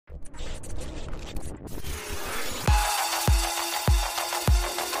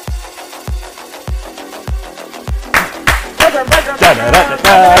The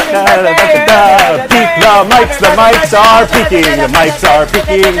mics are peaking. The mics are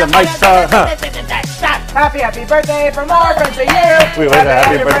peaking. The mics are. Happy birthday from our friends to you. We wish a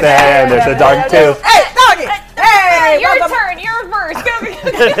happy birthday, and there's a dog too. Hey, doggy. Hey, your turn. You're first.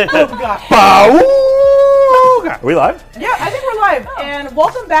 Oh God. Are we live? Yeah, I think we're live. And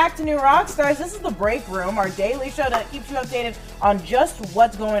welcome back to New Rockstars. This is the Break Room, our daily show that keeps you updated on just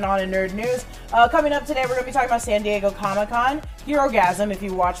what's going on in nerd news. Coming up today, we're going to be talking about San Diego Comic-Con, Herogasm, if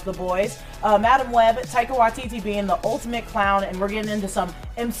you watch The Boys, Madam Web, Taika Waititi being the ultimate clown, and we're getting into some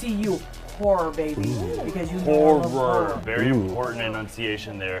MCU horror, baby. Because you know I love horror. Very important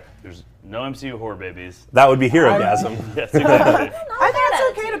enunciation there. There's no MCU horror babies. That would be Herogasm. Yes, exactly. I think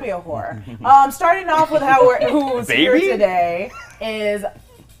it's okay to be a whore. Starting off with who's here today is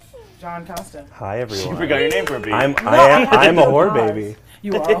John Costa. Hi, everyone. You forgot your name for a beat. I'm a whore baby.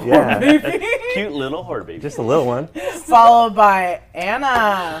 You are a whore baby. Cute little whore baby. Just a little one. Followed by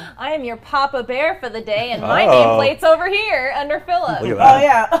Anna. I am your Papa Bear for the day, and my nameplate's over here under Philip. Look at that. Oh,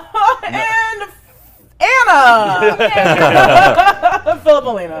 yeah. And Anna. Philip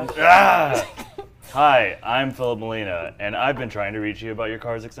Molina. Hi, I'm Philip Molina, and I've been trying to reach you about your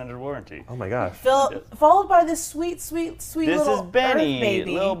car's extended warranty. Oh my gosh. Followed by this sweet This little is Benny, Earth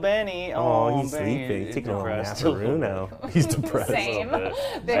baby. little Benny. Oh, he's Benny. sleeping. He's taking a little Depressed naparoo now. He's depressed. Same. A little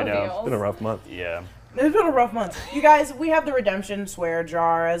bit. Big I know. It's been a rough month. Yeah. It's been a rough month. You guys, we have the redemption swear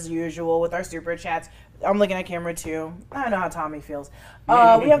jar as usual with our super chats. I'm looking at camera too. I know how Tommy feels.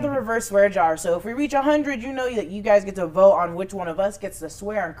 We have the reverse swear jar. So if we reach 100, you know that you guys get to vote on which one of us gets to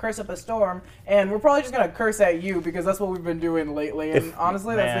swear and curse up a storm. And we're probably just going to curse at you because that's what we've been doing lately. And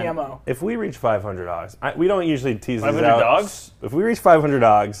honestly, that's the MO. If we reach 500 dogs, we don't usually tease these 500 out. dogs? If we reach 500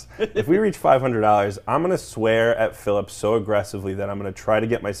 dogs, if we reach $500, I'm going to swear at Philip so aggressively that I'm going to try to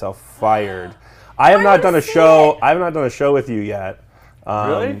get myself fired. I have not done a show. I have not done a show with you yet.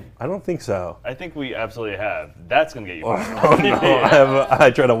 Really? I don't think so. I think we absolutely have. That's going to get you fired. Oh, no. I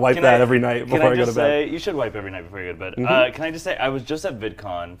try to wipe that every night before I go to bed. You should wipe every night before you go to bed. Can I just say, I was just at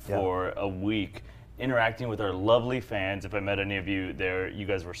VidCon for a week interacting with our lovely fans. If I met any of you there, you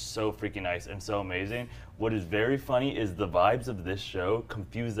guys were so freaking nice and so amazing. What is very funny is the vibes of this show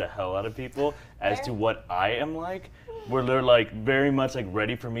confuse the hell out of people as to what I am like, where they're like very much like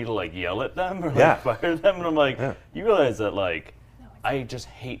ready for me to like yell at them or like fire them. And I'm like, you realize that like, I just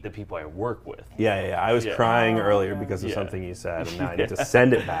hate the people I work with. Yeah. I was crying earlier because of something you said, and now I need to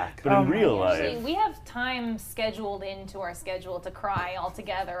send it back. But in real life... Actually, we have time scheduled into our schedule to cry all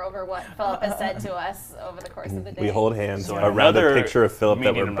together over what Philip has said to us over the course of the day. We hold hands around a picture of Philip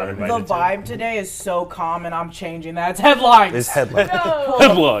that we're burning. The vibe today is so calm, and I'm changing that. It's headlines. It's headlines. No.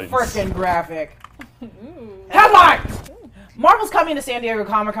 Headlines. Freaking graphic. Headlines! Marvel's coming to San Diego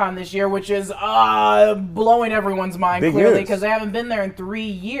Comic-Con this year, which is blowing everyone's mind, clearly, because they haven't been there in 3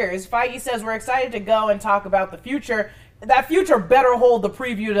 years. Feige says we're excited to go and talk about the future. That future better hold the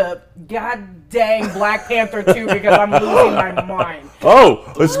preview to god dang Black Panther 2 because I'm losing my mind. Oh,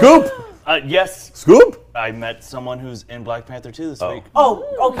 a scoop! Yes. Scoop? I met someone who's in Black Panther 2 this week.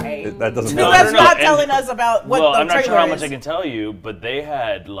 Oh, okay. That doesn't So that's not telling us about what the trailer is. I'm not sure how much I can tell you, but they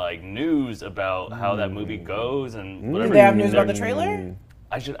had like news about how that movie goes and whatever. Do they have news about the trailer?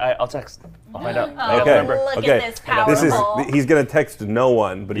 I'll text. I'll find out. Look at this powerful. He's going to text no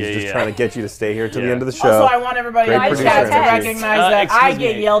one, but he's just trying to get you to stay here till the end of the show. Also, I want everybody in the chat to recognize that I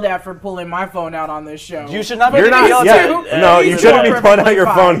get yelled at for pulling my phone out on this show. You should not be yelled at. No, you shouldn't be pulling out your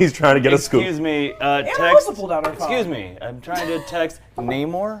phone. He's trying to get a scoop. Excuse me. Text. Pulled out her phone. Excuse me. I'm trying to text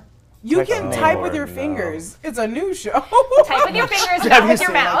Namor. You can type with your fingers. It's a new show. Type with your fingers, not with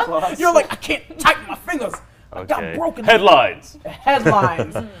your mouth. You're like, I can't type with my fingers. Okay. Headlines.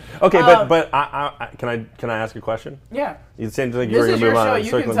 Headlines. Okay, but can I ask a question? Yeah. It seems like you're going to move on and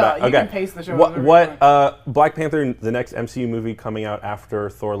circling back. You can pace the show. What Black Panther, the next MCU movie coming out after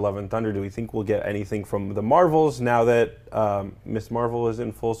Thor: Love and Thunder, do we think we'll get anything from the Marvels now that Miss Marvel is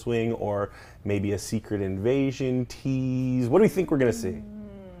in full swing, or maybe a Secret Invasion tease? What do we think we're going to see?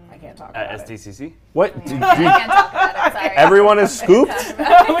 Can't talk about SDCC? What? I can't talk about it, sorry. Everyone is scooped?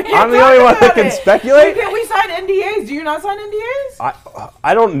 I'm the only one that can speculate? We sign NDAs. Do you not sign NDAs?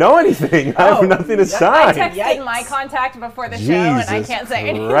 I don't know anything. I have nothing to sign. I texted my contact before the show, and I can't say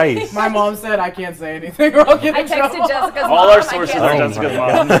anything. Right. My mom said I can't say anything, or I'll get in trouble. I texted Jessica's mom. All our sources are Jessica's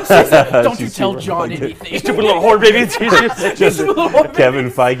mom. Don't you tell John anything. You stupid little whore baby. Just Kevin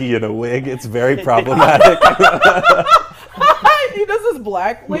Feige in a wig. It's very problematic. He does this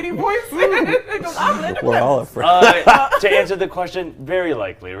black lady voice because I'm Linda We're all Blair. afraid. To answer the question, very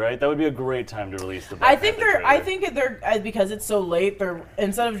likely, right? That would be a great time to release the Black Panther trailer. I think they're because it's so late. They're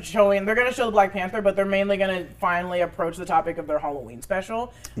instead of showing, they're gonna show the Black Panther, but they're mainly gonna finally approach the topic of their Halloween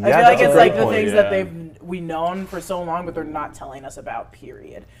special. Yeah, I feel like that's a it's great like the point, things yeah. that we've known for so long, but they're not telling us about.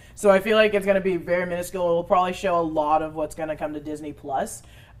 Period. So I feel like it's gonna be very minuscule. It will probably show a lot of what's gonna come to Disney Plus.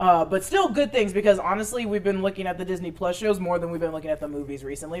 But still good things because honestly, we've been looking at the Disney Plus shows more than we've been looking at the movies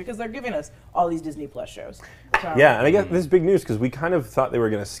recently because they're giving us all these Disney Plus shows. So, Yeah, and I guess this is big news because we kind of thought they were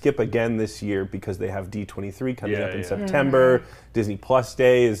going to skip again this year because they have D23 coming up in September. Disney Plus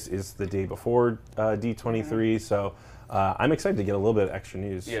Day is the day before D23, so I'm excited to get a little bit of extra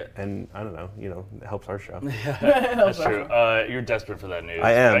news. Yeah. And I don't know, it helps our show. That's true. You're desperate for that news.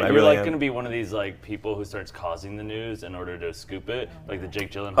 I am, Right? I You're really like am. going to be one of these like people who starts causing the news in order to scoop it, like the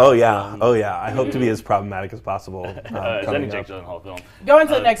Jake Gyllenhaal. Oh yeah, film. oh yeah. I hope to be as problematic as possible. Is coming any up. Jake Gyllenhaal film? Going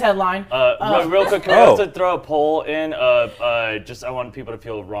to the next headline. Real quick, can I also throw a poll in? Just I want people to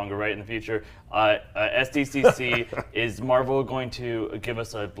feel wrong or right in the future. SDCC, is Marvel going to give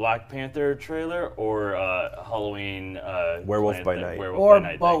us a Black Panther trailer or Halloween Werewolf by Night? Werewolf Or by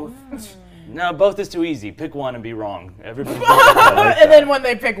Night both. thing? No, both is too easy. Pick one and be wrong. Everybody. And then when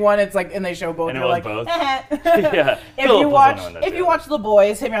they pick one, it's like, and they show both. And it you're was like, both? eh. Yeah. If you watch The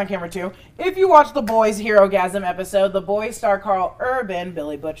Boys, hit me on camera too. If you watch The Boys Hero-gasm episode, The Boys star Carl Urban,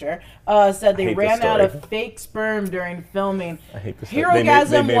 Billy Butcher, said they hate this ran out story. of fake sperm during filming. I hate this story. Hero-gasm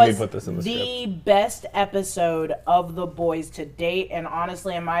They made me was put this in the the best episode of The Boys to date, and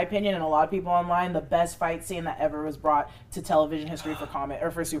honestly, in my opinion, and a lot of people online, the best fight scene that ever was brought to television history for comic or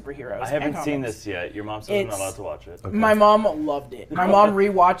for superheroes. I haven't and seen comics. this yet. Your mom said I'm not allowed to watch it. My mom loved it. My mom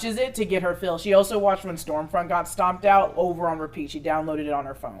rewatches it to get her fill. She also watched when Stormfront got stomped out over on repeat. She downloaded it on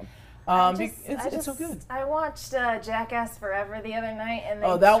her phone. It's so good. I watched Jackass Forever the other night, and they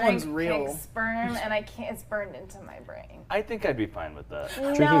that drank one's real. pig sperm, and I can't. It's burned into my brain. I think I'd be fine with that.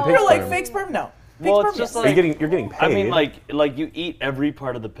 Drinking No. pig You're like sperm. fake sperm? No. Fake Well, sperm, it's just yes. like- You're getting paid. I mean, like you eat every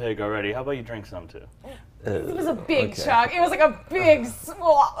part of the pig already. How about you drink some too? It was a big Okay. chunk. It was like a big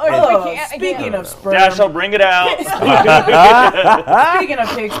swallow. Speaking of sperm, Dash, I'll bring it out. speaking of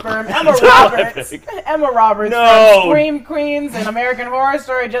pig sperm, Emma Roberts No. from Scream Queens and American Horror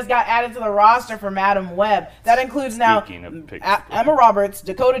Story just got added to the roster for Madam Web. That includes now Speaking of pig Emma Roberts,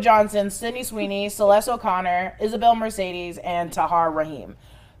 Dakota Johnson, Sydney Sweeney, Celeste O'Connor, Isabel Mercedes, and Tahar Rahim.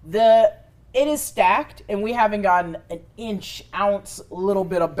 It is stacked, and we haven't gotten an ounce, little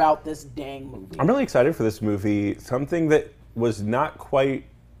bit about this dang movie. I'm really excited for this movie. Something that was not quite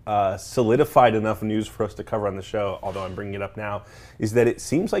solidified enough news for us to cover on the show, although I'm bringing it up now, is that it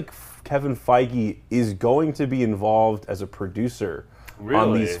seems like Kevin Feige is going to be involved as a producer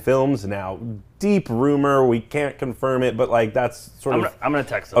on these films now. Deep rumor, we can't confirm it, but like that's sort of... I'm gonna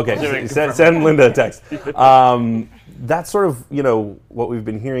text him. Okay, send Linda a text. That's sort of, what we've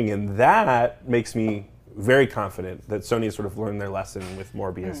been hearing, and that makes me very confident that Sony has sort of learned their lesson with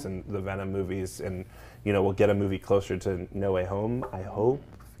Morbius and the Venom movies, and, we'll get a movie closer to No Way Home, I hope.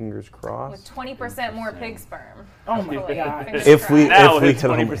 Fingers crossed. With 20% more pig sperm. Oh my God. Fingers If we- crossed. Now we it's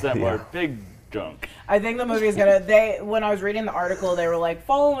can 20% more yeah. pig junk. I think the movie is when I was reading the article, they were like,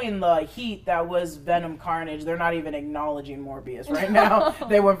 following the heat that was Venom Carnage, they're not even acknowledging Morbius right now.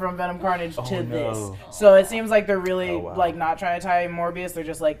 They went from Venom Carnage to this. So it seems like they're really like not trying to tie in Morbius. They're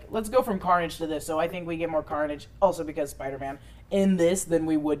just like, let's go from Carnage to this. So I think we get more Carnage also because Spider-Man in this than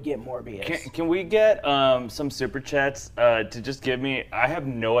we would get Morbius. Can we get some super chats to just give me? I have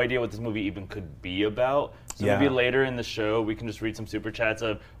no idea what this movie even could be about. So maybe later in the show we can just read some super chats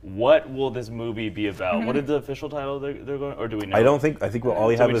of what will this movie be about. What is the official title they're going, or do we know? I think all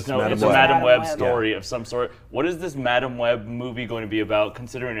we So have we is just know Madam it's a Web. Madam Web Web. story of some sort. What is this Madam Web movie going to be about?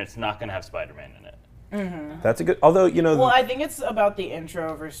 Considering it's not going to have Spider-Man in it. That's a good, although, Well, I think it's about the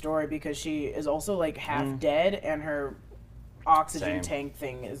intro of her story because she is also like half dead and her oxygen tank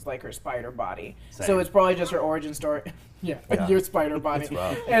thing is like her spider body. So it's probably just her origin story. yeah, your spider body.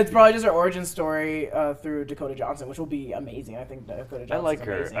 It's probably just her origin story through Dakota Johnson, which will be amazing. I think Dakota Johnson. I like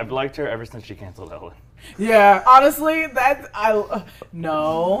her. I've liked her ever since she canceled Ellen. Yeah, honestly, I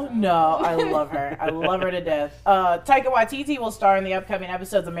love her. I love her to death. Taika Waititi will star in the upcoming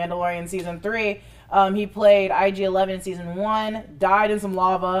episodes of Mandalorian season 3. He played IG-11 in season 1, died in some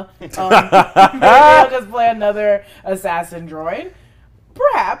lava. Maybe he'll just play another assassin droid.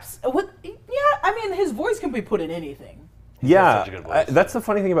 Perhaps. His voice can be put in anything. Yeah, such a good voice. that's the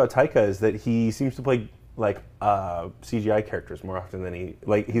funny thing about Taika is that he seems to play like CGI characters more often than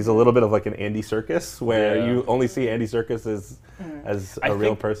he's a little bit of like an Andy Serkis, where you only see Andy Serkis as a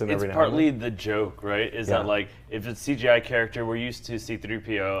real person every now and then. It's partly the joke, right? Is that like if it's CGI character, we're used to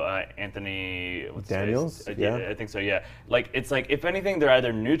C-3PO, Anthony Daniels? I think so. Yeah, like it's like if anything, they're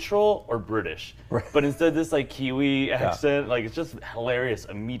either neutral or British, but instead this like Kiwi accent, like it's just hilarious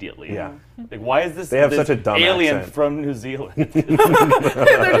immediately. Yeah, like why is this? They have such a dumb alien accent from New Zealand.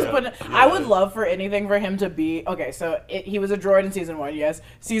 They're just putting, I would love for anything for him to be okay. So he was a droid in season 1, yes.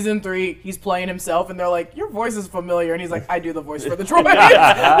 Season 3, he's playing himself, and they're like, "Your voice is familiar," and he's like, "I do the voice for the droid." Like,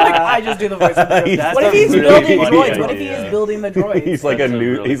 I just do the voice for the droid. What if he's building droids? What if he is building the droids? He's like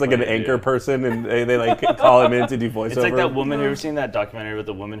he's like an anchor person, and they like call him in to do voiceover. It's like that woman. Have you ever seen that documentary with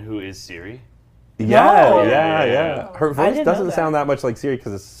the woman who is Siri? Yeah. Her voice doesn't sound that much like Siri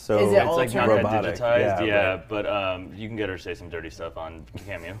because it's so it's like not robotic. digitized, but you can get her to say some dirty stuff on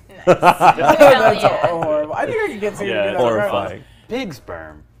Cameo. That's horrible. I think I could get Siri to do that. Horrifying. Pig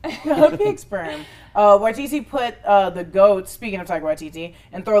sperm. Pig sperm. Waititi put the goats, speaking of Taika Waititi,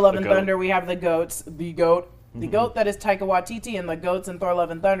 in Thor Love and Thunder we have the goats, the goat that is Taika Waititi, and the goats in Thor Love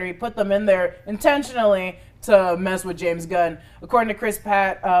and Thunder. He put them in there intentionally to mess with James Gunn. According to Chris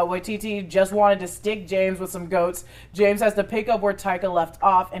Pratt, Waititi just wanted to stick James with some goats. James has to pick up where Taika left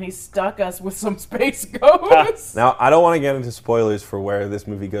off, and he stuck us with some space goats. Now, I don't want to get into spoilers for where this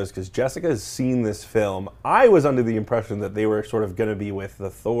movie goes, because Jessica has seen this film. I was under the impression that they were sort of going to be with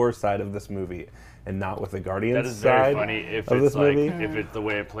the Thor side of this movie and not with the Guardians side. That is very funny if of it's this like movie. if it's the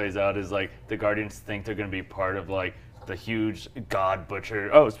way it plays out is like the Guardians think they're going to be part of like the huge God Butcher.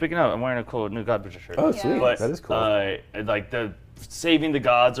 Oh, speaking of, I'm wearing a cool new God Butcher shirt. Oh, sweet. But, that is cool. Like the saving the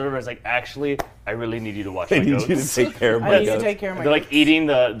gods or whatever. It's like, actually, I really need you to watch my I need goats. you to take care of my I need goats. to take care of my They're goats. like eating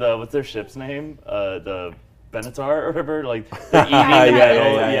the what's their ship's name? The Benatar or whatever. Like they're eating the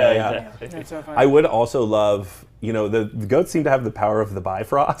metal. Yeah. Exactly. That's so funny. I would also love, the goats seem to have the power of the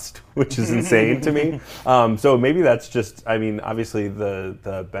Bifrost, which is insane to me. So maybe that's just, obviously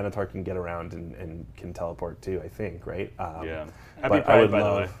the Benatar can get around and can teleport too, I think, right? Yeah. But Happy I would Pride, by the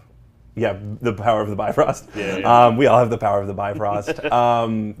way. love, yeah, the power of the Bifrost. Yeah. We all have the power of the Bifrost.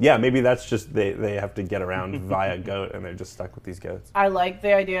 Maybe that's just they have to get around via goat, and they're just stuck with these goats. I like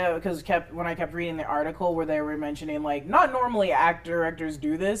the idea because when I kept reading the article where they were mentioning like not normally directors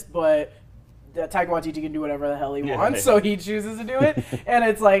do this, but Taika Waititi can do whatever the hell he wants, so he chooses to do it. And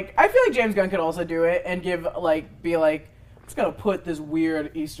it's like I feel like James Gunn could also do it and be like, I'm just gonna put this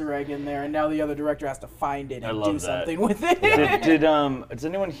weird Easter egg in there, and now the other director has to find it and do something with it. Does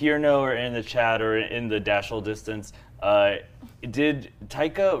anyone here know, or in the chat, or in the Dashel distance, did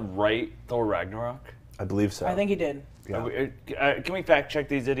Taika write Thor Ragnarok? I believe so. I think he did. Yeah. Can we fact check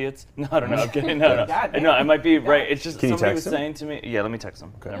these idiots? No, I don't know. I'm kidding. No. God damn. No, I might be right. It's just Can you somebody was text him? saying to me. Yeah, let me text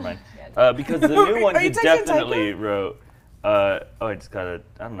him. Okay. Never mind. Because the new one Are he you texting definitely wrote. I just got it.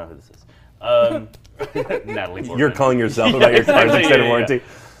 I don't know who this is. Natalie Portman. You're calling yourself about your car's extended warranty.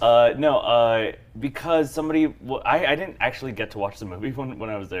 Because somebody. I didn't actually get to watch the movie when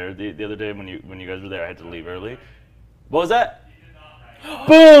I was there the other day when you guys were there. I had to leave early. What was that?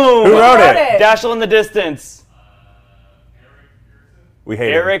 Boom! Who wrote it? Dashel in the distance. We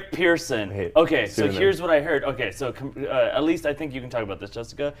hate Eric Pearson. Okay, so pseudonym. here's what I heard. Okay, so at least I think you can talk about this,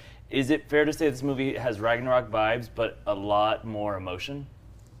 Jessica. Is it fair to say this movie has Ragnarok vibes, but a lot more emotion?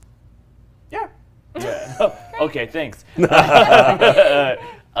 Yeah. Yeah. Okay, thanks. That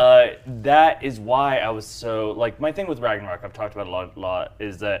is why I was so my thing with Ragnarok. I've talked about a lot.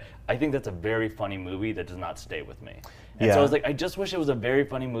 Is that I think that's a very funny movie that does not stay with me. And so I was like, I just wish it was a very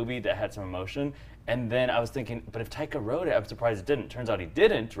funny movie that had some emotion. And then I was thinking, but if Taika wrote it, I'm surprised it didn't. Turns out he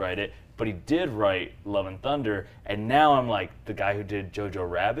didn't write it, but he did write Love and Thunder. And now I'm like the guy who did Jojo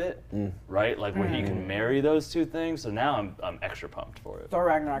Rabbit, right? Like where he can marry those two things. So now I'm extra pumped for it. Thor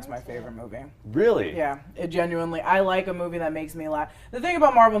Ragnarok's my favorite movie. Really? Yeah, it genuinely. I like a movie that makes me laugh. The thing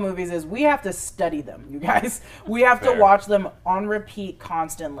about Marvel movies is we have to study them, you guys. We have to watch them on repeat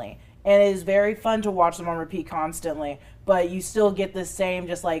constantly. And it is very fun to watch them on repeat constantly, but you still get the same,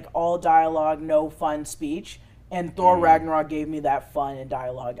 just like all dialogue, no fun speech. And Thor Ragnarok gave me that fun and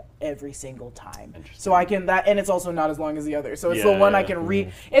dialogue every single time. So I can and it's also not as long as the other. So it's the one I can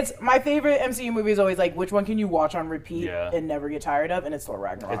read. It's my favorite MCU movie is always like which one can you watch on repeat and never get tired of, and it's Thor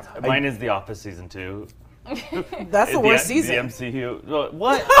Ragnarok. Mine is The Office season 2. That's the worst season. The MCU.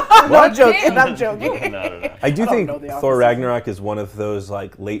 What? I'm joking. I'm joking. No. I do think know the Thor Office. Ragnarok is one of those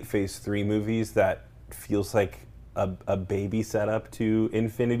late Phase 3 movies that feels like a baby setup to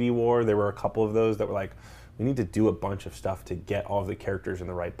Infinity War. There were a couple of those that were like, we need to do a bunch of stuff to get all the characters in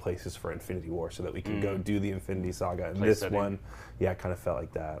the right places for Infinity War so that we can go do the Infinity Saga. And this one, kind of felt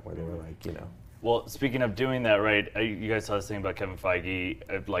like that, where they were like, Well, speaking of doing that, right? You guys saw this thing about Kevin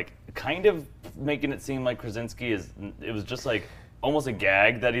Feige, like kind of making it seem like Krasinski it was just like almost a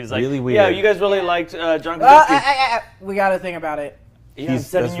gag that he's like, really weird. Yeah, you guys really liked John Krasinski. We got to think about it. Yeah, I'm That's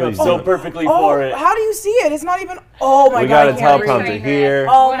setting you what up he's so doing. perfectly for it. How do you see it? It's not even. Oh my We god! got a I can't read. teleprompter here.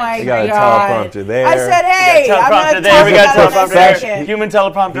 Oh my We got a god! teleprompter there. I said, hey, We got I'm teleprompter gonna there. We got talk about it in a teleprompter there. second. Human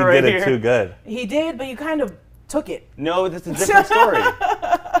teleprompter He right did here. it too good. He did, but you kind of took it. No, that's a different story.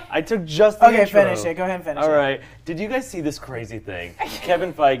 I took just the Okay, intro. finish it. Go ahead and finish it. All right. Did you guys see this crazy thing?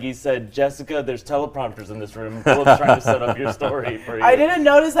 Kevin Feige said, Jessica, there's teleprompters in this room. Philip's trying to set up your story for you. I didn't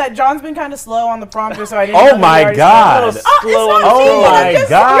notice that. John's been kind of slow on the prompter, so I didn't. Oh know he my already God. started. Slow on Oh my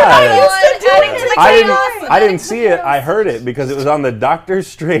God. I I didn't see it. I heard it because it was on the Doctor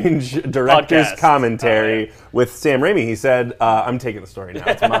Strange director's Podcast. commentary with Sam Raimi. He said, "I'm taking the story now.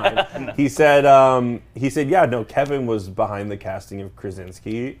 It's mine." He said, "Yeah, no. Kevin was behind the casting of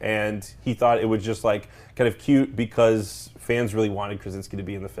Krasinski, and he thought it was just like kind of cute because fans really wanted Krasinski to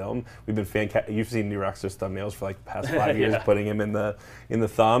be in the film. We've been you've seen New Rockstars thumbnails for like the past 5 years, Yeah. putting him in the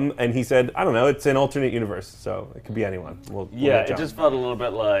thumb." And he said, "I don't know. It's an alternate universe, so it could be anyone." We'll Yeah, let it John. just felt a little bit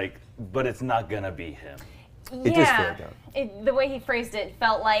like, but it's not going to be him. It just felt good. The way he phrased it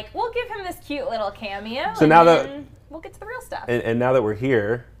felt like, we'll give him this cute little cameo. So and now that- then we'll get to the real stuff. And now that we're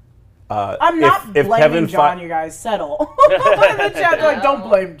here, I'm not if blaming Kevin John. Fe- You guys settle. In the chat, they're like, don't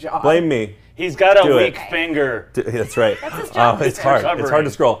blame John. blame me. He's got a Do it. weak finger. That's right. That's his job. It's hard. Recovering. It's hard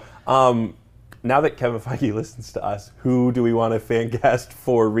to scroll. Now that Kevin Feige listens to us, who do we want to fan cast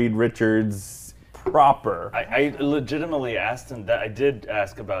for Reed Richards proper? I legitimately asked him that. I did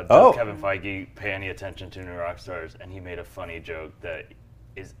ask about Oh. does Kevin Feige pay any attention to New Rockstars, and he made a funny joke that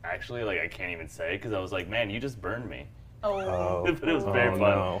is actually like I can't even say because I was like, man, you just burned me. Oh. But it was very fun.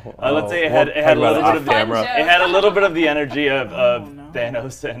 no. Let's say it We'll had a talk little about bit of it the off camera. Fun it had a little bit of the energy of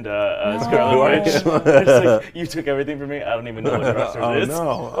Thanos and Scarlet Who are Witch. you? It's like, you took everything from me. I don't even know what New Rockstars Oh is.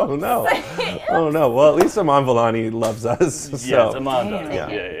 no! Oh no! Oh no! Well, at least Aman Vellani loves us. So. Yes, Amon does. Damn.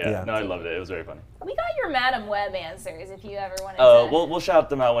 Yeah. No, I loved it. It was very funny. We got your Madam Web answers if you ever wanted to. We'll shout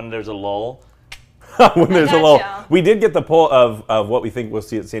them out when there's a lull. When there's a gotcha. lull. We did get the poll of what we think we'll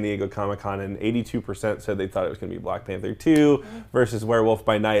see at San Diego Comic-Con, and 82% said they thought it was going to be Black Panther 2 versus Werewolf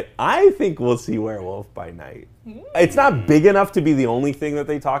by Night. I think we'll see Werewolf by Night. It's not big enough to be the only thing that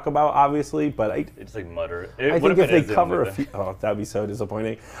they talk about, obviously, but It's like mutter. I think if they cover a few... Oh, that'd be so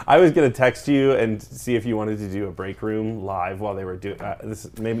disappointing. I was going to text you and see if you wanted to do a break room live while they were doing...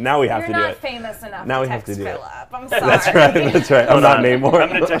 maybe now we have You're to do not it. famous enough Now to we have text to do it. Philip. I'm sorry. That's right. That's right. I'm not Namor. I'm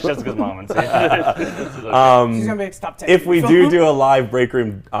going to text Jessica's mom and see. She's gonna be like, stop texting. If we do a live break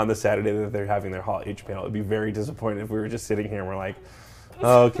room on the Saturday that they're having their Hall H panel, it'd be very disappointing if we were just sitting here and we're like,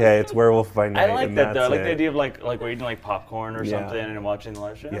 okay, it's Werewolf by Night. I like and that though. I that's like the it. idea of like we're eating like popcorn or Yeah. something and watching the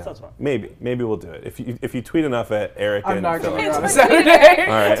live show. That sounds fun. Maybe we'll do it. If you tweet enough at Eric I'm and not Philip. coming on a It's Saturday. All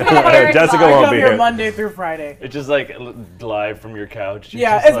right. Eric Jessica Vaughn. I won't come be here here. Monday through Friday. It's just like live from your couch. You're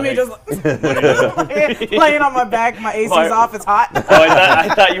Yeah, it's me just laying on my back. My AC's Why- off. It's hot. Oh, I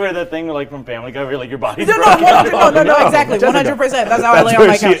thought you were that thing like from Family Guy where like your body's No, broken. 100, no, exactly, Jessica. 100%. That's how I lay That's on my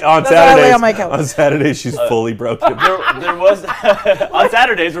where couch. she on That's how I lay on my Saturdays. On couch. Saturdays, she's fully broken. There was on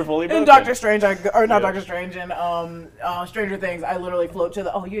Saturdays we're fully In broken. Doctor Strange, not Yeah. Doctor Strange, in Stranger Things, I literally float to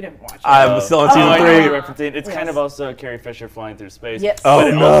the. Oh, you didn't watch it. I'm still on I season know what 3. you're referencing. It's kind Yes. of also Carrie Fisher flying through space. Yes. Oh,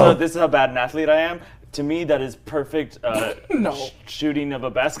 But no. also, this is how bad an athlete I am. To me, that is perfect No. shooting of a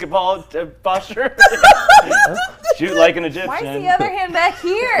basketball posture. Shoot like an Egyptian. Why is the other hand back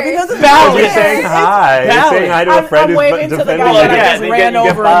here? Because it's You're balance. saying hi. You're saying hi to a friend I'm who's waving to the defending guy Well, that I yeah, just you ran get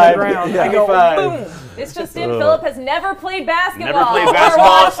over on five. the ground. Yeah. I go, Five. boom. It's just in. Philip has never played basketball. Never played or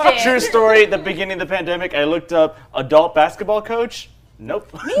basketball. watched it. True story. The beginning of the pandemic, I looked up adult basketball coach.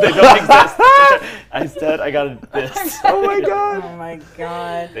 Nope, they don't exist. Instead, I got this. Oh my god. Oh my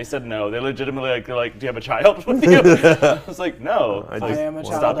god. They said no. They legitimately they're like, do you have a child with you? I was like, no. I I just am a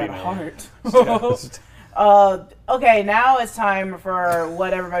stop child being at mean. heart. Okay, now it's time for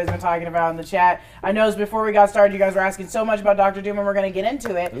what everybody's been talking about in the chat. I know before we got started, you guys were asking so much about Doctor Doom, and we're going to get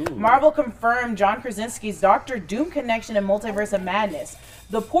into it. Ooh. Marvel confirmed John Krasinski's Doctor Doom connection in Multiverse of Madness.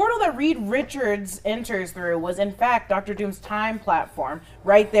 The portal that Reed Richards enters through was, in fact, Doctor Doom's time platform.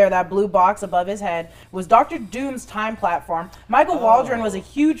 Right there, that blue box above his head, was Doctor Doom's time platform. Michael Waldron was a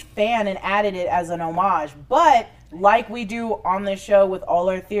huge fan and added it as an homage. But, like we do on this show with all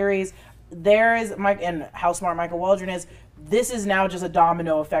our theories, there is, and how smart Michael Waldron is, this is now just a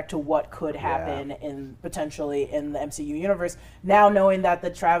domino effect to what could happen in potentially in the MCU universe. Now knowing that the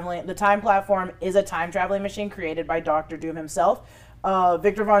time platform is a time traveling machine created by Doctor Doom himself,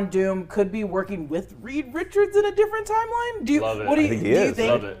 Victor Von Doom could be working with Reed Richards in a different timeline? Do you? Love it. What do I you think he do? You is.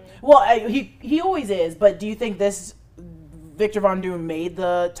 think? Love it. Well, he always is. But do you think this Victor Von Doom made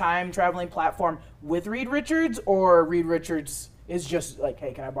the time traveling platform with Reed Richards, or Reed Richards is just like,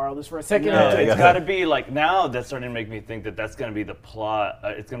 hey, can I borrow this for a second? No, it's got to be like, now that's starting to make me think that that's going to be the plot.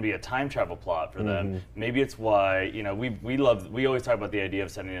 It's going to be a time travel plot for them. Maybe it's why, we always talk about the idea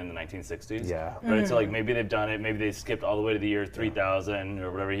of setting it in the 1960s. Yeah. Right. So like maybe they've done it. Maybe they skipped all the way to the year 3000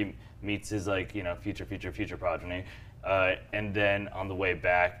 or whatever. He meets his future progeny, and then on the way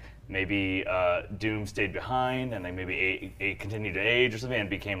back, maybe Doom stayed behind and then maybe continued to age or something and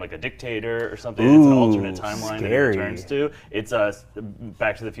became like a dictator or something. It's an alternate timeline that he returns to. It's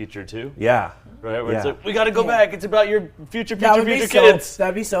Back to the Future 2. Yeah. Right? Where it's like, we got to go back. It's about your future kids.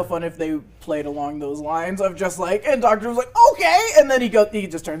 That'd be so fun if they played along those lines of just like, and Doctor was like, okay, and then he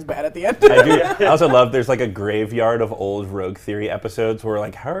just turns bad at the end. I also love there's like a graveyard of old Rogue Theory episodes where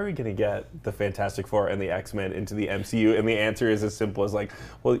like, how are we going to get the Fantastic Four and the X-Men into the MCU? And the answer is as simple as like,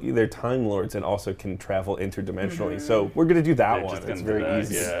 well, they're Time Lords and also can travel interdimensionally. So we're going to do that one. It's very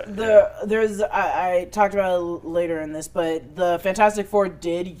easy. Yeah. I talked about it later in this, but the Fantastic Four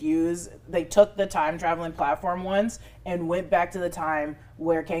they took the time traveling platform once and went back to the time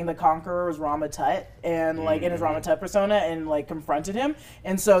where Kang the Conqueror was Rama Tut and like in his Rama Tut persona and like confronted him.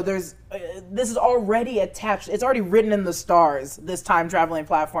 And so this is already attached. It's already written in the stars, this time traveling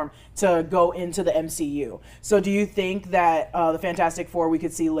platform to go into the MCU. So do you think that the Fantastic Four we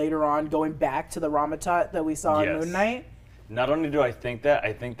could see later on going back to the Rama Tut that we saw in Moon Knight? Not only do I think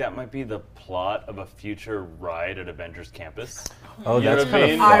that might be the plot of a future ride at Avengers Campus. Oh, that's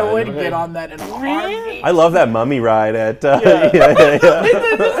kind of fun. I would get on that in a heartbeat. I love that mummy ride at. They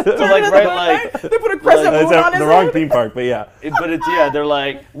put a crescent moon on his the head. wrong theme park, but yeah. They're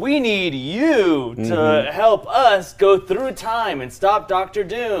like, we need you to help us go through time and stop Doctor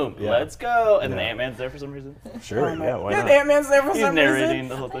Doom. Yeah. Let's go. And then Ant-Man's there for some reason. Sure, yeah, why And not? Ant-Man's there for He's some narrating reason.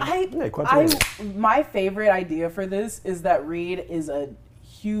 the whole thing. My favorite idea for this is that Reed is a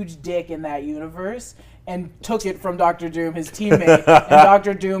huge dick in that universe and took it from Doctor Doom, his teammate, and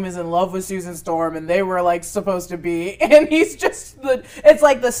Doctor Doom is in love with Susan Storm, and they were like supposed to be, and he's just it's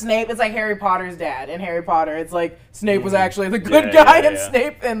like the Snape, it's like Harry Potter's dad in Harry Potter. It's like Snape was actually the good guy, and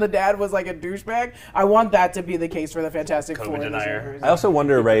Snape and the dad was like a douchebag. I want that to be the case for the Fantastic Four in this universe. I also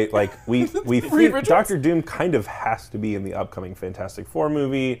wonder, right, like we think Doctor Doom kind of has to be in the upcoming Fantastic Four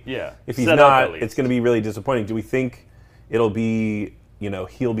movie. Yeah. If he's not, it's going to be really disappointing. Do we think it'll be,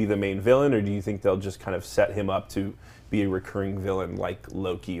 he'll be the main villain, or do you think they'll just kind of set him up to be a recurring villain like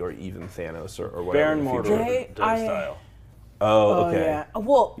Loki or even Thanos or whatever? Baron Mordo style. Oh, okay. Yeah.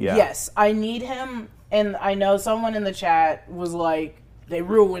 Well, yes, I need him, and I know someone in the chat was like, they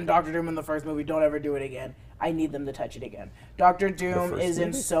ruined Doctor Doom in the first movie, don't ever do it again. I need them to touch it again. Doctor Doom is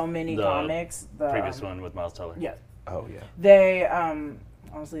in so many comics. The previous one with Miles Teller. Yeah. Oh, yeah. They,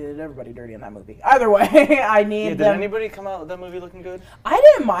 honestly, did everybody dirty in that movie. Either way, I need Did them. anybody come out with that movie looking good? I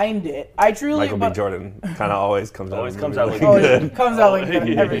didn't mind it. I truly. Michael B. Jordan kind of always comes out looking good. Comes out looking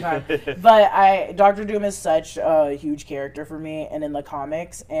good every time. But Doctor Doom is such a huge character for me, and in the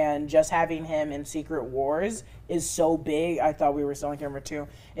comics, and just having him in Secret Wars is so big. I thought we were still on camera too.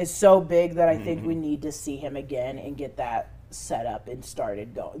 It's so big that I think we need to see him again and get that set up and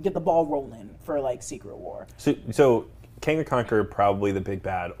started going. Get the ball rolling for like Secret War. So Kang the Conqueror, probably the big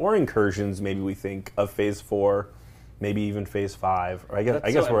bad, or Incursions, maybe we think of Phase 4, maybe even Phase 5. Or I guess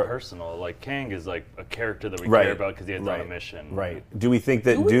so we're impersonal. Like Kang is like a character that we care about because he has on a mission. Right. Do we think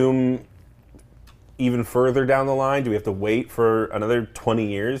that Doom, even further down the line, do we have to wait for another 20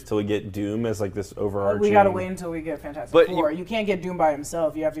 years till we get Doom as like this overarching? We gotta wait until we get Fantastic Four. You can't get Doom by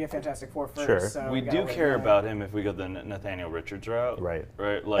himself. You have to get Fantastic Four first. Sure. So we do care about him if we go the Nathaniel Richards route. Right.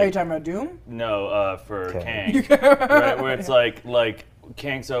 Right. Are you talking about Doom? No, for Kang. Right, where it's like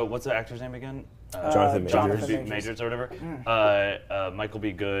Kang. So what's the actor's name again? Jonathan Majors or whatever. Michael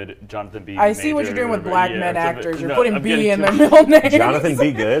B. Good, Jonathan B. I see what you're doing with black men actors. You're putting B in their too middle name. Jonathan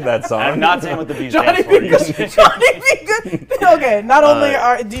B. Good, that song. I'm not saying what the B Johnny stands for. B. Good. Johnny B. Good. Okay, not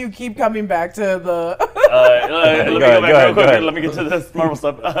only do you keep coming back to the... Let me go back real quick. Let me get to this Marvel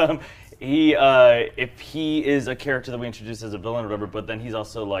stuff. If he is a character that we introduce as a villain or whatever, but then he's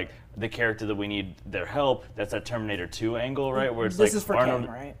also like the character that we need their help. That's that Terminator 2 angle, right? Where it's this like is for Arnold,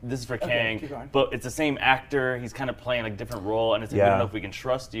 Kang, right? This is for Okay, Kang, but it's the same actor. He's kind of playing like a different role, and it's like, I don't know if we can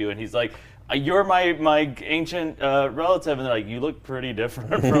trust you. And he's like, you're my ancient relative, and they're like, you look pretty different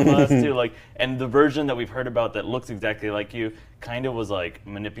from us too. Like, and the version that we've heard about that looks exactly like you kind of was like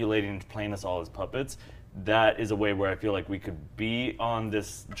manipulating, playing us all as puppets. That is a way where I feel like we could be on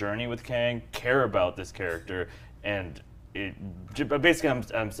this journey with Kang, care about this character, and basically,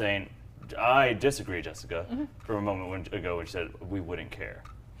 I'm saying I disagree, Jessica, from a moment ago when she said we wouldn't care.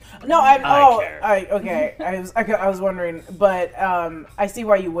 No, care. Okay. I was wondering, but I see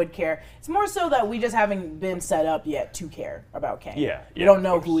why you would care. It's more so that we just haven't been set up yet to care about Kang. We don't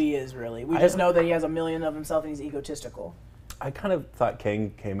know who he is really. We just know that he has a million of himself and he's egotistical. I kind of thought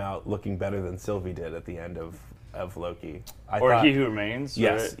Kang came out looking better than Sylvie did at the end of Loki. He Who Remains.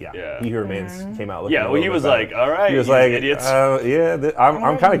 Yes, right? He Who Remains came out looking. Yeah, well, he was like, all right, he was like, idiots.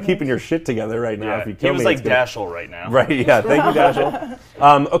 I'm kind of keeping your shit together right now. Yeah. If you kill he was me, like Dashel right now. Right? Yeah. Thank you,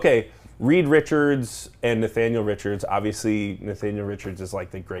 Dashel. Okay. Reed Richards and Nathaniel Richards. Obviously, Nathaniel Richards is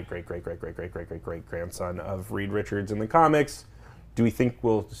like the great grandson of Reed Richards in the comics. Do we think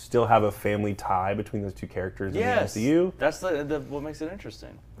we'll still have a family tie between those two characters in the MCU? That's what makes it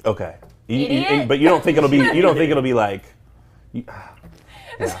interesting. Okay, but you don't think it'll be. You don't think it'll be like. Yeah.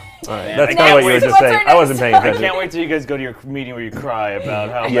 All right. That's kind of what you were just saying. I wasn't paying attention. I can't wait till you guys go to your meeting where you cry about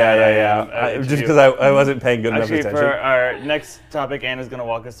how just because I wasn't paying good enough attention. For our next topic, Anna's going to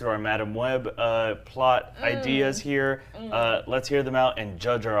walk us through our Madam Web plot ideas here. Let's hear them out and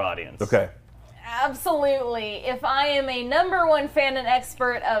judge our audience. Okay. Absolutely. If I am a #1 fan and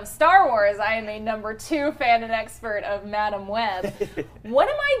expert of Star Wars, I am a #2 fan and expert of Madam Web. What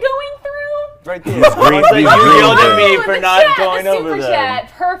am I going through? Right there. You yelled at me for not going over them. Super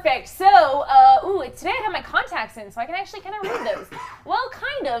chat. Perfect. So, today I have my contacts in, so I can actually kind of read those. Well,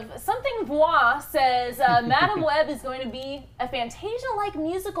 kind of. Something Voix says Madam Web is going to be a Fantasia-like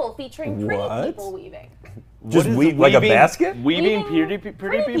musical featuring pretty people weaving. Just like a basket? Weaving pretty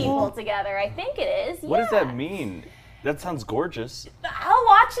people together, I think it is. What does that mean? That sounds gorgeous. I'll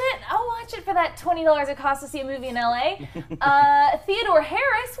watch it for that $20 it costs to see a movie in LA. Theodore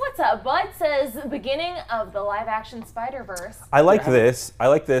Harris, what's up, bud? Says beginning of the live-action Spider-Verse. I like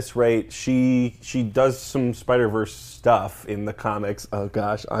this. Right? She does some Spider-Verse stuff in the comics. Oh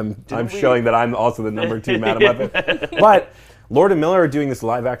gosh, I'm showing that I'm also the #2 Madam Web. But Lord and Miller are doing this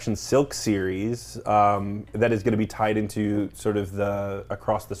live-action Silk series that is going to be tied into sort of the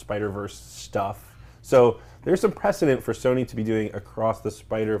Across the Spider-Verse stuff. So there's some precedent for Sony to be doing Across the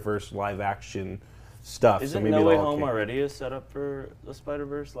Spider-Verse live-action stuff. Isn't No Way Home already a setup for the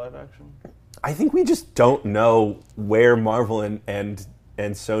Spider-Verse live-action? I think we just don't know where Marvel and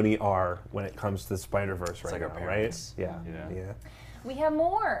Sony are when it comes to the Spider-Verse right now, right? Yeah. We have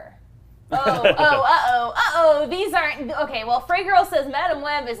more. These aren't okay. Well, Frey Girl says Madam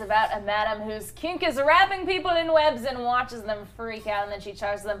Web is about a madam whose kink is wrapping people in webs and watches them freak out, and then she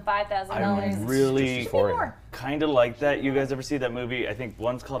charges them $5,000. I really kind of like that. You guys ever see that movie? I think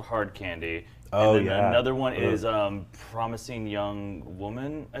one's called Hard Candy. Another one is Promising Young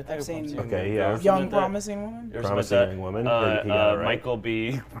Woman. I think. I've seen. Young Promising Woman. Promising Young Woman. Michael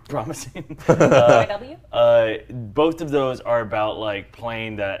B. Promising. YW. Both of those are about like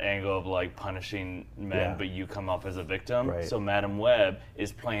playing that angle of like punishing men, but you come off as a victim. Right. So Madam Web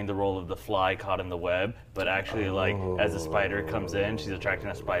is playing the role of the fly caught in the web, but actually like as a spider comes in, she's attracting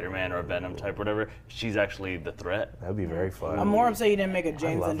a Spider-Man or a Venom type, whatever. She's actually the threat. That'd be very fun. I'm more upset you didn't make a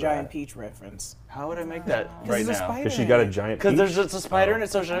James and Giant Peach reference. How would I make that right now? Because she got a giant peach. Because there's just a spider in it,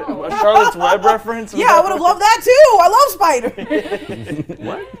 so a Charlotte's Web reference? Yeah, I would have loved that too. I love spiders.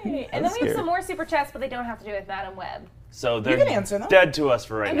 What? And then we have some more super chats, but they don't have to do with Madam Web. So they're can answer them. Dead to us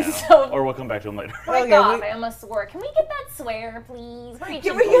for right now. Or we'll come back to them later. I almost swore. Can we get that swear, please?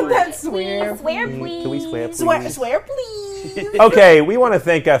 Can we get that swear? Swear, please. Can we swear, please? Swear, please. Okay, we want to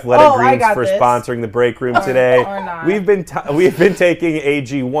thank Athletic Greens for sponsoring the break room today. Or not. We've been taking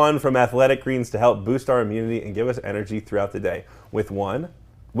AG1 from Athletic Greens to help boost our immunity and give us energy throughout the day. With one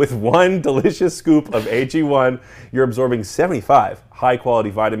delicious scoop of AG1, you're absorbing 75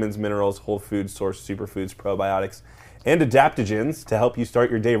 high-quality vitamins, minerals, whole food source superfoods, probiotics, and adaptogens to help you start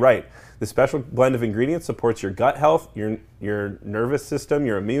your day right. The special blend of ingredients supports your gut health, your nervous system,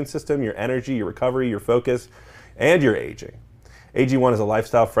 your immune system, your energy, your recovery, your focus, and your aging. AG1 is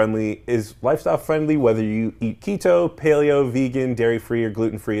lifestyle friendly whether you eat keto, paleo, vegan, dairy-free, or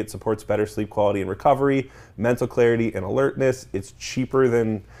gluten-free. It supports better sleep quality and recovery, mental clarity and alertness. It's cheaper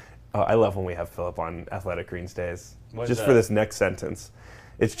than... I love when we have Philip on Athletic Greens days. Just for this next sentence.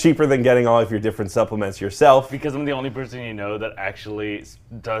 It's cheaper than getting all of your different supplements yourself. Because I'm the only person you know that actually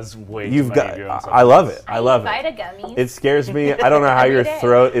does way too many of your own supplements. I love it. I love it. Gummies. It scares me. I don't know how your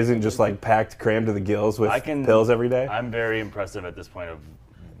throat isn't just like packed, crammed to the gills with pills every day. I'm very impressive at this point of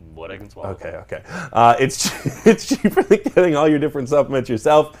what I can swallow. Okay. It's cheaper than getting all your different supplements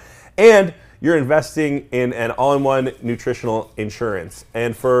yourself. And you're investing in an all-in-one nutritional insurance.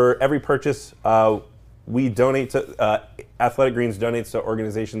 And for every purchase we donate to Athletic Greens donates to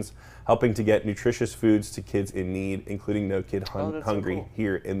organizations helping to get nutritious foods to kids in need, including No Kid Hungry cool.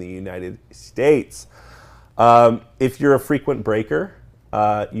 here in the United States. If you're a frequent breaker,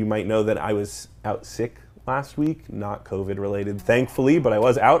 you might know that I was out sick last week, not COVID related, thankfully, but I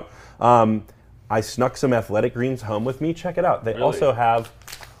was out. I snuck some Athletic Greens home with me. Check it out. They also have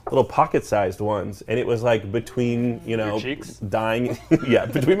little pocket-sized ones, and it was like between, Your cheeks? dying, yeah,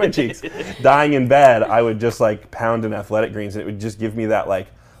 between my cheeks, dying in bed, I would just like pound an Athletic Greens, and it would just give me that like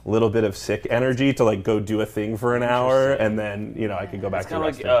little bit of sick energy to like go do a thing for an hour, and then I could go back to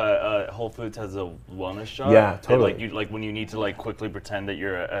resting. Kind of like Whole Foods has a wellness shot. Yeah, totally. And like when you need to like quickly pretend that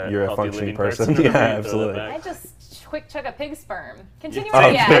you're a You're a healthy functioning living person. person. Yeah, absolutely. I just quick chug a pig sperm. Continue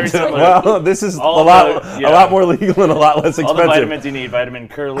Yeah. on. Very similar. Well, this is a All lot more legal and a lot less expensive. All the vitamins you need, vitamin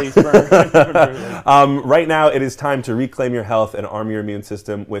curly sperm. Right now, it is time to reclaim your health and arm your immune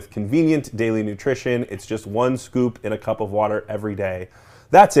system with convenient daily nutrition. It's just one scoop in a cup of water every day.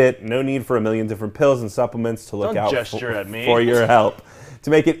 That's it. No need for a million different pills and supplements to look Don't out gesture at me. for your help. To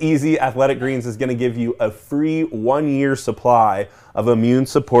make it easy, Athletic Greens is going to give you a free 1-year supply of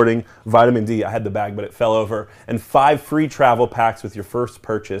immune-supporting vitamin D. I had the bag, but it fell over. And 5 free travel packs with your first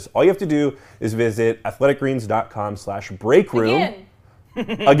purchase. All you have to do is visit athleticgreens.com/breakroom.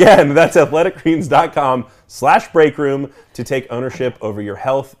 Again, that's athleticgreens.com/breakroom to take ownership over your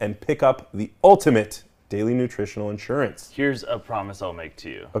health and pick up the ultimate daily nutritional insurance. Here's a promise I'll make to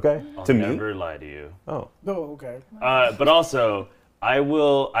you. Okay? I'll To me? never lie to you. Oh. Oh, okay. But also,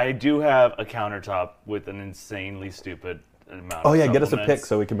 I do have a countertop with an insanely stupid amount Oh of yeah, get us a supplements. pic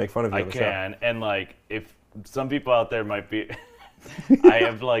so we can make fun of you I on the show. can, and like if some people out there might be, I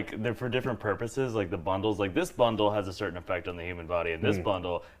have like they're for different purposes. Like the bundles, like this bundle has a certain effect on the human body, and this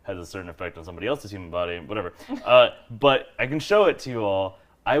bundle has a certain effect on somebody else's human body, and whatever. But I can show it to you all.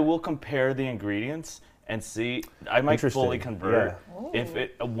 I will compare the ingredients and see. I might fully Interesting. convert. Yeah. If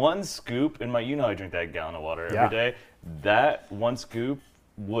it one scoop in my, I drink that gallon of water Yeah. every day. That one scoop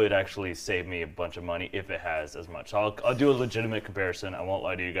would actually save me a bunch of money if it has as much. So I'll do a legitimate comparison. I won't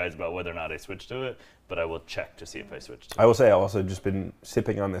lie to you guys about whether or not I switch to it, but I will check to see if I switch to it. I will say I've also just been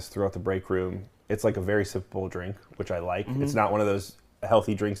sipping on this throughout the break room. It's like a very sippable drink, which I like. It's not one of those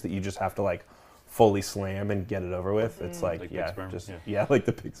healthy drinks that you just have to like fully slam and get it over with. It's like Like yeah, pig sperm? just Yeah. like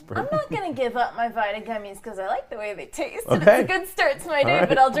the pig sperm. I'm not gonna give up my Vita gummies because I like the way they taste, and Okay. it's a good start to my day. right.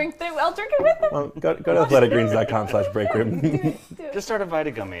 But I'll drink it with them. Well, go to athleticgreens.com/breakroom. Do it. Just start a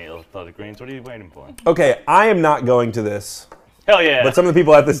Vita Gummy, Athletic Greens. What are you waiting for? Okay, I am not going to this, Hell yeah. but some of the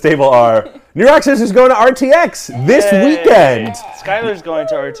people at this table are. New Rockstars is going to RTX this Yay. weekend. Skylar's going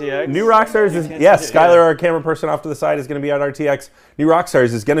to RTX. New Rockstars is, yes, Skylar, our camera person off to the side, is going to be at RTX. New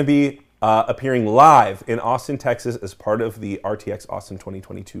Rockstars is going to be appearing live in Austin, Texas as part of the RTX Austin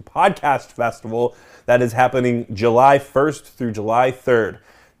 2022 Podcast Festival that is happening July 1st through July 3rd.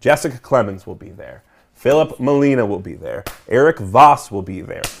 Jessica Clemens will be there. Philip Molina will be there. Eric Voss will be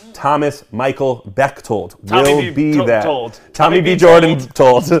there. Thomas Michael Bechtold will be there. Tommy B. Jordan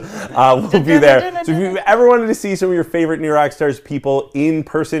told will be there. So if you ever wanted to see some of your favorite New Rockstars people in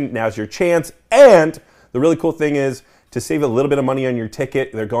person, now's your chance. And the really cool thing is, to save a little bit of money on your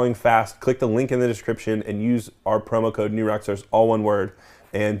ticket, they're going fast. Click the link in the description and use our promo code NewRockstars, all one word.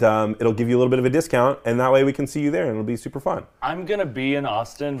 And it'll give you a little bit of a discount, and that way we can see you there, and it'll be super fun. I'm going to be in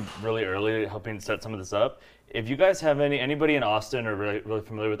Austin really early, helping set some of this up. If you guys have anybody in Austin or really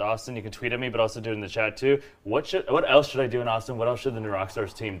familiar with Austin, you can tweet at me, but also do it in the chat too. What else should I do in Austin? What else should the New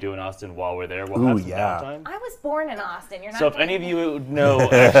Rockstars team do in Austin while we're there? We'll have some downtime. I was born in Austin. You're not. So if any of you know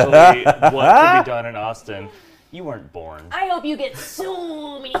actually what could be done in Austin, you weren't born. I hope you get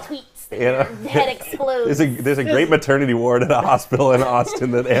so many tweets that Yeah. your head explodes. There's a great maternity ward at a hospital in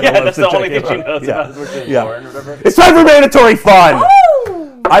Austin that Anna Yeah, loves that's to the only check thing she out. knows Yeah. about is where she was Yeah. born or whatever. It's time for mandatory fun.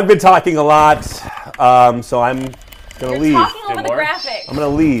 Woo! I've been talking a lot, so I'm gonna You're leave. talking over the more? graphic. I'm gonna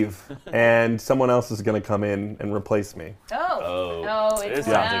leave, and someone else is gonna come in and replace me. Oh, it's this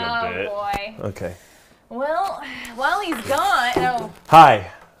sounds like a bit. boy. Okay. Well, while he's gone,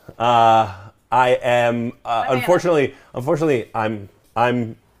 Hi. I am unfortunately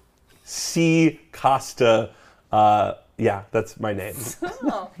I'm C Costa. Yeah, that's my name.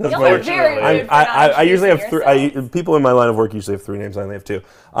 y'all my- are very rude for not I usually have introducing three. People in my line of work usually have 3 names. I only have 2.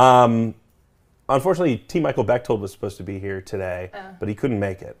 Unfortunately, T. Michael Bechtold was supposed to be here today, but he couldn't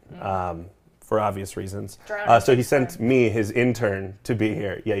make it for obvious reasons. So he sent me his intern to be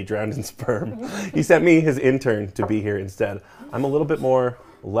here. Yeah, he drowned in sperm. He sent me his intern to be here instead. I'm a little bit more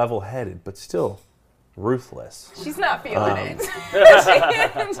level-headed, but still ruthless. She's not feeling it.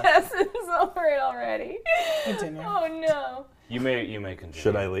 Jess is over it already. Continue. Oh no. You may continue.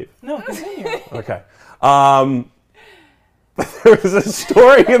 Should I leave? No, continue. Okay. There was a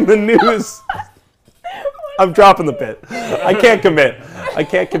story in the news. I'm dropping the bit. I can't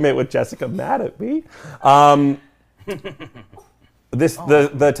commit with Jessica mad at me. The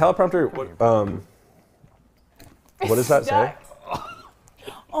teleprompter. What does that say?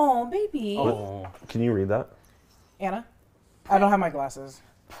 Oh, baby. Oh. Can you read that? Anna? I don't have my glasses.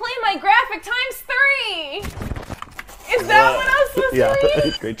 Play my graphic times 3. Is that what I was supposed to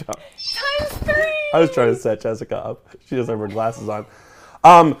read? Great job. Times 3. I was trying to set Jessica up. She doesn't have her glasses on.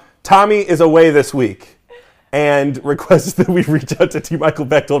 Tommy is away this week and requests that we reach out to T. Michael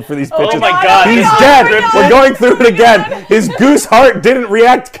Bechtold for these pitches. Oh my God. He's dead. We're going through it again. His goose heart didn't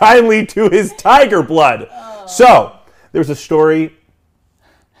react kindly to his tiger blood. So, there's a story.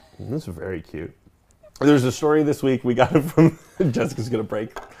 This is very cute. There's a story this week. We got it from Jessica's gonna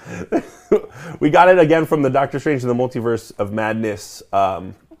break. We got it again from the Doctor Strange and the Multiverse of Madness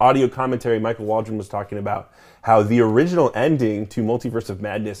audio commentary. Michael Waldron was talking about how the original ending to Multiverse of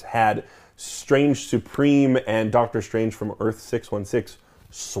Madness had Strange Supreme and Doctor Strange from Earth 616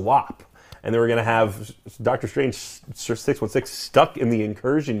 swap. And they were going to have Doctor Strange 616 stuck in the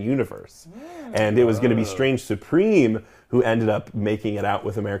Incursion universe. And it was going to be Strange Supreme who ended up making it out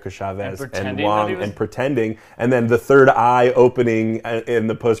with America Chavez and Wong and pretending. And then the third eye opening in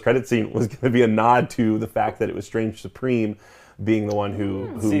the post-credit scene was going to be a nod to the fact that it was Strange Supreme being the one who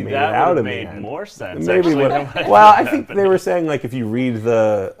made it out in the end. That made more sense. Maybe well, I think they were saying, like, if you read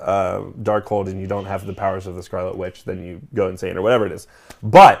the Darkhold and you don't have the powers of the Scarlet Witch, then you go insane or whatever it is.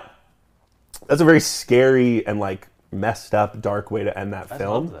 But that's a very scary and, like, messed up, dark way to end that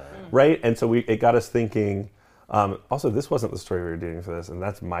film, right? And so it got us thinking. Also, this wasn't the story we were doing for this, and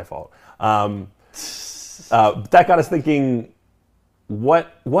that's my fault. That got us thinking.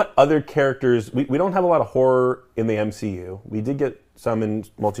 What other characters? We don't have a lot of horror in the MCU. We did get some in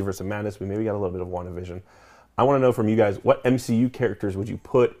Multiverse of Madness. We maybe got a little bit of WandaVision. I want to know from you guys, what MCU characters would you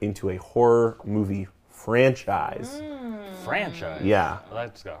put into a horror movie franchise? Franchise? Yeah. Well,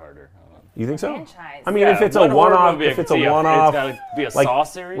 that just got harder. You think so? Franchise. I mean, if it's a one-off, it's gotta be a Saw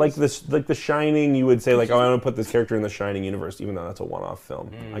series. like The Shining, you would say, like, oh, I want to put this character in the Shining universe, even though that's a one-off film.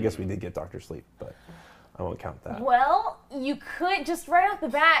 I guess we did get Dr. Sleep, but I won't count that. Well, you could, just right off the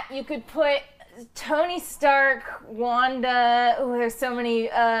bat, you could put Tony Stark, Wanda, there's so many,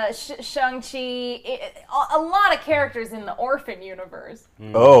 Shang-Chi, a lot of characters in the Orphan universe.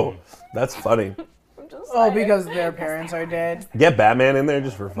 Oh, that's funny. Oh, because their parents are dead. Get Batman in there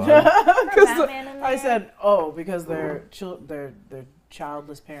just for fun. I said, oh, because they're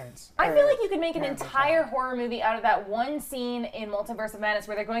childless parents. I feel like you could make an entire horror movie out of that one scene in Multiverse of Madness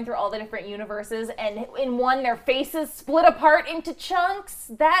where they're going through all the different universes, and in one their faces split apart into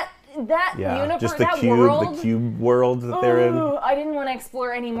chunks. That universe, just the cube world that they're in. I didn't want to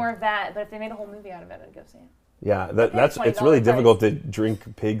explore any more of that, but if they made a whole movie out of it, I'd go see it. Yeah, it's really difficult to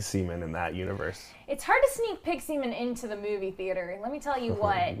drink pig semen in that universe. It's hard to sneak pig semen into the movie theater. Let me tell you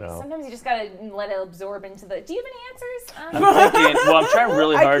what. No. Sometimes you just gotta let it absorb into the. Do you have any answers? I'm thinking. Well, I'm trying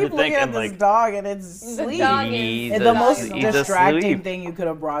really hard to think. And this dog and it's sleep. He's the most distracting thing you could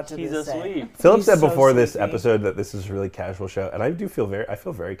have brought to this set. He's asleep. Philip said before this episode that this is a really casual show, and I feel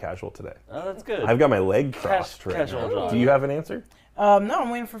very casual today. Oh, that's good. I've got my leg crossed right now. Do you have an ansher? No, I'm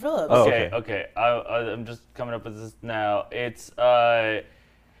waiting for Philip. Oh, okay. I'm just coming up with this now. It's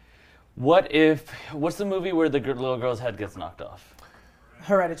what's the movie where the little girl's head gets knocked off?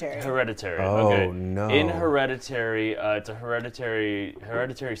 Hereditary. Oh, okay. no. In Hereditary, it's a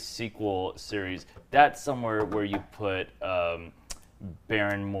Hereditary sequel series. That's somewhere where you put Baron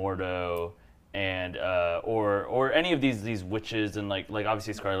Mordo and or any of these witches and like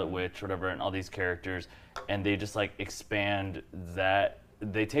obviously Scarlet Witch, whatever, and all these characters, and they just like expand that.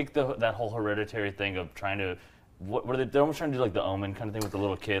 They take that whole Hereditary thing of trying to. What are they? They're almost trying to do like the Omen kind of thing with the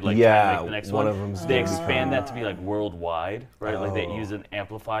little kid, like trying to make the next one. Of them's they expand that to be like worldwide, right? Like they Oh. use an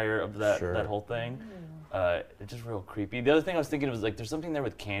amplifier of that whole thing. It's just real creepy. The other thing I was thinking was like there's something there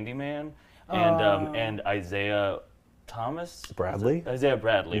with Candyman and Isaiah Thomas Bradley? Isaiah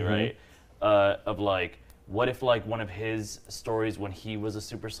Bradley, right? Of like, what if like one of his stories when he was a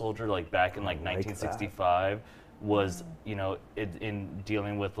super soldier, like back in like 1965, was, in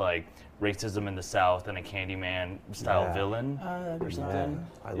dealing with like racism in the South and a Candyman style villain or something.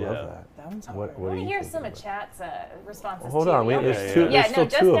 I love that. That one's hard. What I do want to you hear think some about of chat's responses. Hold too. on, wait, there's two. Yeah, There's still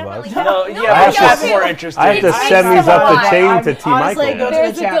just two of definitely us. have- No, no, yeah, I but have that's to- more interesting. I have to It's send these so up the much. chain to T. Honestly, Michael. go to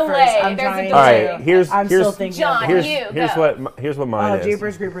There's the a chat delay. first. I'm There's a trying delay. All to. right, here's I'm still thinking. John, about it. here's what mine is.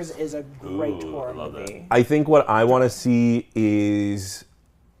 Jeepers Creepers is a great Ooh, horror I love movie. I think what I want to see is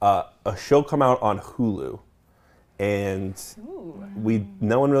a show come out on Hulu, and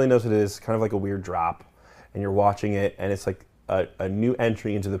no one really knows what it is. Kind of like a weird drop, and you're watching it, and it's like a new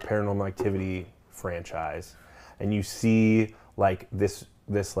entry into the Paranormal Activity franchise, and you see like this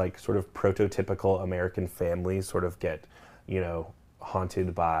like sort of prototypical American family sort of get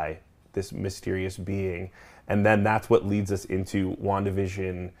haunted by this mysterious being, and then that's what leads us into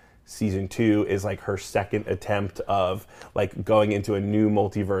WandaVision season 2 is like her second attempt of like going into a new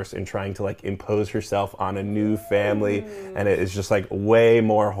multiverse and trying to like impose herself on a new family, and it is just like way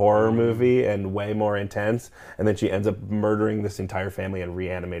more horror movie and way more intense, and then she ends up murdering this entire family and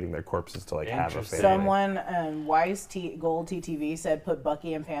reanimating their corpses to like have a family. Someone Weiss Gold TTV said put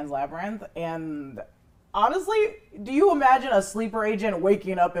Bucky in Pan's Labyrinth, and honestly, do you imagine a sleeper agent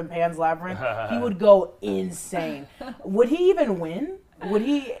waking up in Pan's Labyrinth? He would go insane. Would he even win? Would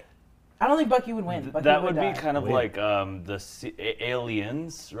he? I don't think Bucky would win. Bucky That would be die. kind of like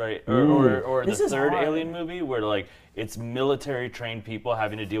Aliens, right? Or the This is third hard. Alien movie where like it's military trained people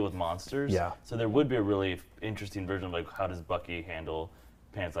having to deal with monsters. Yeah. So there would be a really interesting version of like how does Bucky handle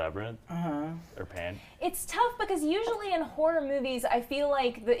Pan's Labyrinth or Pan? It's tough because usually in horror movies, I feel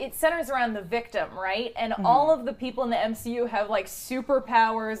like it centers around the victim, right? And all of the people in the MCU have like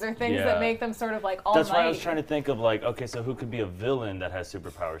superpowers or things that make them sort of like almighty. That's why I was trying to think of like, okay, so who could be a villain that has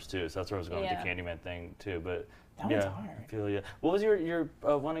superpowers too? So that's where I was going with the Candyman thing too. But That one's hard. I feel you. What was your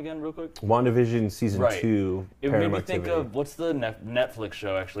one again, real quick? WandaVision season 2. It made me Paranormal think Activity. of what's the Netflix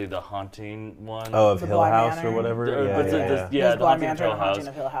show actually, the haunting one. Oh, of The Hill Blind House Manor? or whatever. There's the Blind Haunting Manor of Hill and Haunting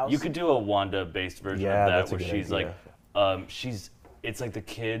of Hill House. You could do a Wanda-based version Yeah, of that that's a where good she's idea. like, it's like the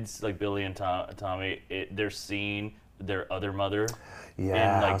kids, like Billy and Tommy, they're seeing their other mother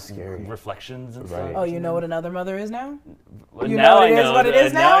Yeah, in how like scary. reflections and Right. stuff. Oh, you know what another mother is now? Well, You now know what I it is, know what it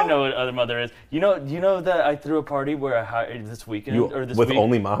is now now? I know what other mother is. You know that I threw a party where I hired this weekend or this with week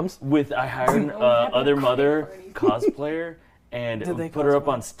only moms? I hired an other mother cosplayer and Did they put her up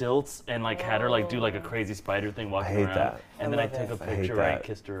cosplay? on stilts and like had her like do like a crazy spider thing walking hate around. that. And then I love took it. a I hate picture where I that.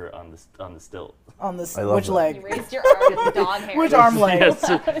 kissed her on the stilt. On this, I love which that. You leg? raised your arm with dog hair. Which arm leg? Yes,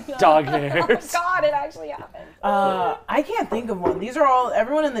 dog Oh hairs. God, it actually happened. I can't think of one. These are all.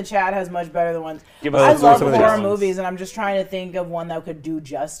 Everyone in the chat has much better than ones. Give us I let's love some of the horror good ones. movies, and I'm just trying to think of one that could do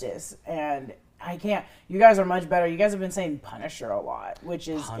justice. And I can't. You guys are much better. You guys have been saying Punisher a lot, which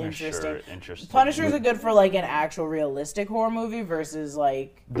is interesting. Punisher is good for like an actual realistic horror movie versus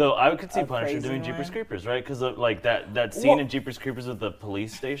like. Though I could see a Punisher crazy doing Jeepers one. Creepers, right? Because like that scene Well- in Jeepers Creepers with the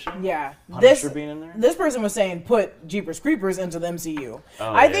police station. Yeah, Punisher being in there. This person was saying put Jeepers Creepers into the MCU.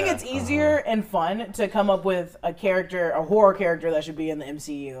 Oh, I think yeah. it's easier and fun to come up with a horror character that should be in the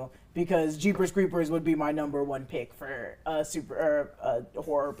MCU, because Jeepers Creepers would be my number one pick for a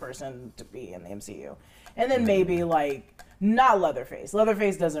horror person to be in the MCU. And then maybe like not Leatherface.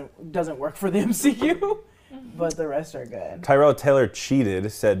 Leatherface doesn't work for the MCU, but the rest are good. Tyrell Taylor cheated,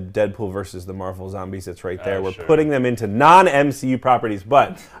 said Deadpool versus the Marvel Zombies. It's right there. We're Sure. putting them into non-MCU properties,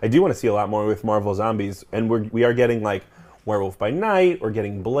 but I do want to see a lot more with Marvel Zombies, and we are getting like Werewolf by Night. We're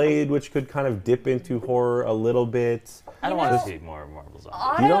getting Blade, which could kind of dip into horror a little bit. I don't want to see more Marvel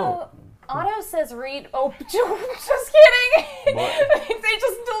Zombies. You don't. Otto says read. Oh, just kidding. They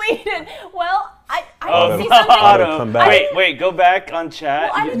just deleted. Well, I see something. Otto, come back. Wait, go back on chat.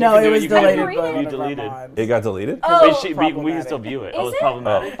 Well, No, it was You can deleted read by it. one You of our deleted. mods. It got deleted? Oh, Wait, we can problematic. still view it. Is Oh, it's it?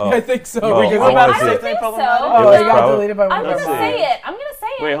 problematic. I think so. Oh, because I I'm wanna about see to it. say think so. Oh, It it was got prob- deleted by one I'm of our gonna Let's see. mods. say it. I'm gonna say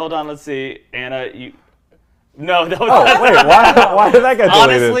it. Wait, hold on. Let's see. Anna, you. No, that was. Oh, wait, why did that get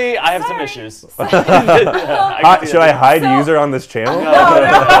deleted? Honestly, I have some Sorry. issues. Should I hide user on this channel?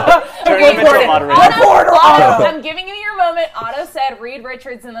 Turn him into a moderator. Otto, I'm giving you your moment. Otto said Reed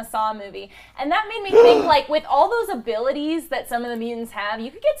Richards in the Saw movie. And that made me think, like, with all those abilities that some of the mutants have, you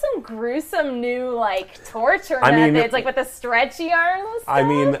could get some gruesome new, like, torture methods, like with the stretchy arms and I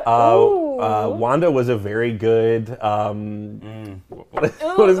mean, Ooh. Wanda was a very good.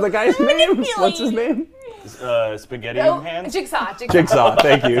 What is the guy's name? What's his name? Spaghetti Oh, hands. Jigsaw. Jigsaw.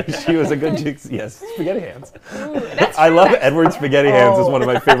 Thank you. She was a good Jigsaw. Yes, Spaghetti Hands. Ooh, that's I true, love actually. Edward Spaghetti Hands. Is one of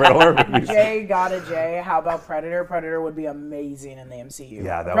my favorite horror movies. Jay got a J. How about Predator? Predator would be amazing in the MCU.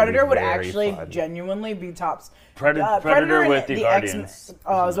 Yeah, that would be Predator would very actually fun. genuinely be tops. Predator and with the X-Men. Guardians.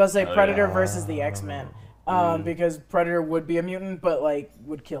 Oh, I was about to say Oh, Predator yeah. versus the X-Men. because Predator would be a mutant, but like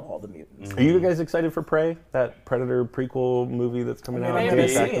would kill all the mutants. Are you guys excited for Prey? That Predator prequel movie that's coming out? I'm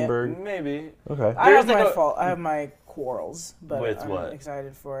David gonna see it. Trachtenberg? Maybe. Okay. I have There's my like fault. I have my quarrels, but With I'm what?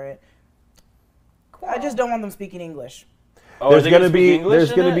 excited for it. I just don't want them speaking English. Oh, There's are they gonna speak be English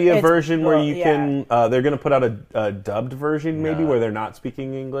there's in gonna it? be a It's- version where well, you yeah. can. They're gonna put out a dubbed version, maybe No. where they're not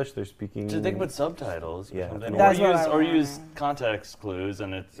speaking English. They're speaking. Just think about subtitles or Yeah. something. That's or what use I or want. use context clues,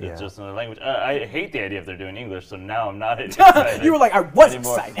 and it's Yeah. just another language. I hate the idea if they're doing English, so now I'm not excited. You were like, I was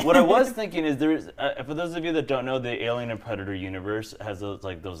anymore. excited. What I was thinking is there is, for those of you that don't know, the Alien and Predator universe has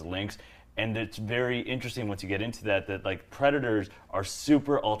those links, and it's very interesting once you get into that like Predators are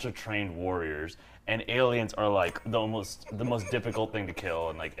super ultra trained warriors, and aliens are like the most difficult thing to kill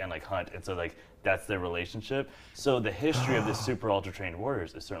and like hunt, and so like that's their relationship. So the history of the super ultra trained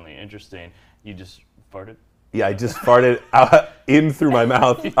warriors is certainly interesting. You just farted. Yeah, I just farted out in through my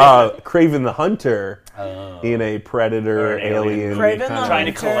mouth. Craven the Hunter in a Predator Or an alien. alien. Craven the kinda- Trying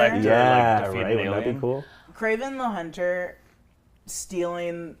to Hunter. collect or Yeah, like defeat right. an Wouldn't that alien. be cool? Craven the Hunter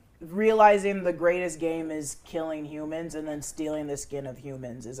realizing the greatest game is killing humans and then stealing the skin of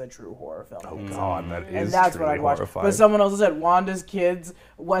humans is a true horror film. Oh God, that is And that's what truly I'd watch. horrifying. But someone else said Wanda's kids.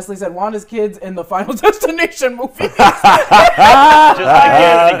 Wesley said Wanda's kids in the Final Destination movie. Just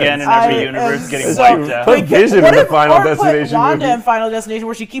again in every I universe am getting so- wiped out. Put Vision What in the if- Final or put Destination Wanda movie. in Final Destination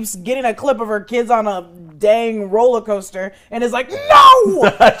where she keeps getting a clip of her kids on a dang roller coaster and is like, no!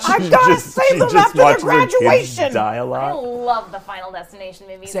 I gotta save them after their graduation! I Dialogue. love the Final Destination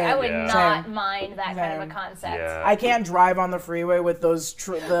movies. Same. I would Yeah. not Same. mind that kind of Same. a concept. Yeah. I can't drive on the freeway with those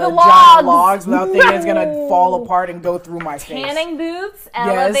the giant logs. logs without thinking it's gonna No. fall apart and go through my face. Canning booths,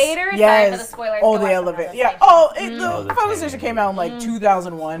 Yes, elevators. yes. Sorry for the spoilers. Oh, Go the watch elevator. Final Yeah. Destination. Oh, the the Final Destination came out in like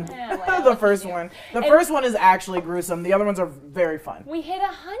 2001. Yeah, well, The what first can you do? one. The first one is actually gruesome. The other ones are very fun. We hit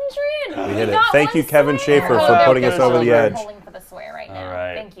 100. We hit it. got Thank one you, Kevin swear. Schaefer, for Oh, putting they're us over the pulling- edge. Pulling for the swear right now. All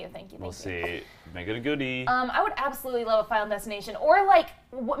right. Thank you. Thank you. We'll Thank you. see. Make it a goodie. I would absolutely love a Final Destination, or like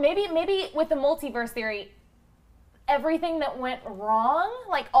maybe with the multiverse theory, everything that went wrong,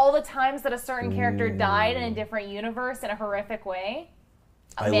 like all the times that a certain character died in a different universe in a horrific way.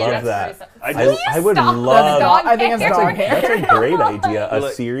 I Man, love that's that. gruesome. I Will do- you I would stop love- the dog I think it's hair? dog hair. That's a great idea. A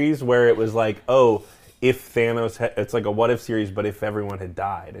Like- series where it was like, oh, if Thanos, it's like a what if series, but if everyone had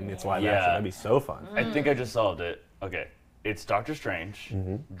died and it's live Yeah. action, that'd be so fun. I think I just solved it. Okay. It's Doctor Strange,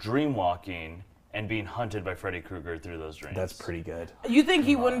 dream walking, and being hunted by Freddy Krueger through those dreams. That's pretty good. You think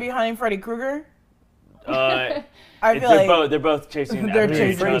he wouldn't be hunting Freddy Krueger? I I feel like they're both chasing They're after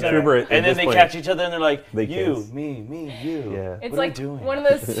chasing each Freddy other. Krueger at And then this they point- catch each other and they're like, They you, kiss. me, you. Yeah. It's What are like we doing? one of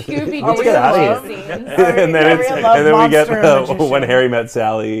those Scooby Let's Doo get outta here. scenes. and then it's, Every love and then we get monster the, magician. when Harry met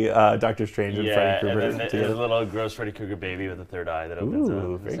Sally, Doctor Strange and Yeah, Freddy and Krueger then there's a together. little gross Freddy Krueger baby with a third eye that opens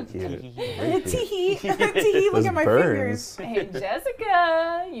Ooh, up. very cute. Tee-hee. Tee-hee, look Those at my burns. fingers. Hey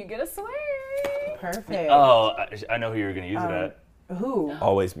Jessica, you get a swear. Perfect. Oh, I know who you're going to use it at. Who?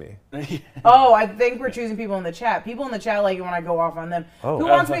 Always me. Oh, I think we're choosing people in the chat. People in the chat like it when I go off on them. Oh. Who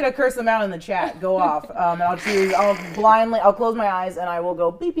wants me to curse them out in the chat? Go off. And I'll choose. I'll close my eyes and I will go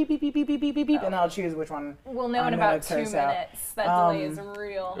beep, beep, beep, beep, beep, beep, beep, beep, beep, and I'll choose which one. We'll know I'm in gonna about 2 curse out. minutes. That delay is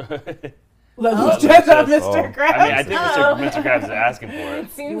real. Let's check out just- Mr. oh. Krabs. I mean, I think Mr. Krabs is asking for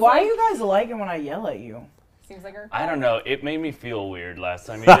it. Seems Why like, do you guys like it when I yell at you? Seems like her. I don't know. It made me feel weird last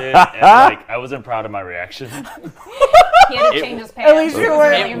time you did. And, like, I wasn't proud of my reaction. He had to change his pants. At least you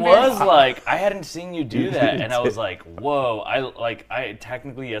were- It was like I hadn't seen you do that, and I was like, "Whoa!" I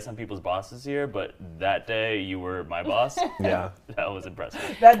technically yes, I'm people's bosses here, but that day you were my boss. Yeah. That was impressive.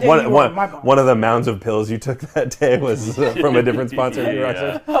 That day you were One, my boss. one of the mounds of pills you took that day was from a different sponsor.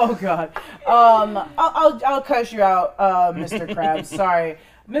 Yeah. Oh God. I'll cuss you out, Mr. Krabs. Sorry,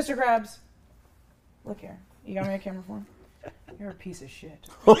 Mr. Krabs. Look here. You got me a camera for him? You're a piece of shit.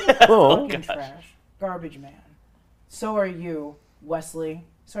 Oh, Fucking trash. Garbage man. So are you, Wesley.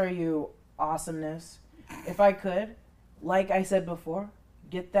 So are you, awesomeness. If I could, like I said before,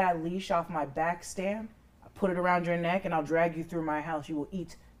 get that leash off my back stand, put it around your neck, and I'll drag you through my house. You will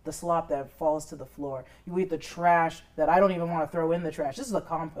eat the slop that falls to the floor. You eat the trash that I don't even want to throw in the trash. This is a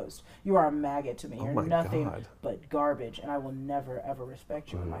compost. You are a maggot to me. You're my nothing God. but garbage, and I will never, ever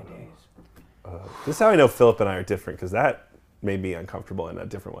respect you in my days. this is how I know Philip and I are different, because that made me uncomfortable in a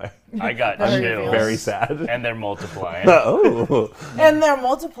different way. I got Very chills. Very sad. And they're multiplying. Oh. And they're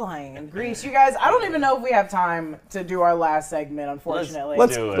multiplying in Greece. You guys, I don't even know if we have time to do our last segment, unfortunately.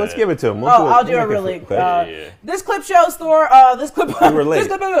 Let's Do let's it. give it to him. I'll do we'll it make really. quick. Yeah. This clip shows Thor. This clip. We were late.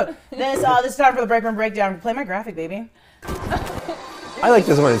 This is time for the break room breakdown. Play my graphic, baby. I like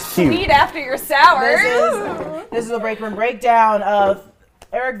this one. It's cute. Eat after you're sour. This is the break room breakdown of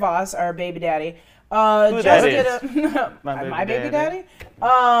Eric Voss, our baby daddy. Who just that did is? a My baby daddy.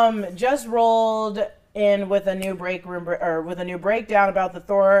 Just rolled in with a new breakdown about the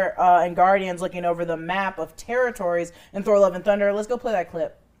Thor and Guardians looking over the map of territories in Thor: Love and Thunder. Let's go play that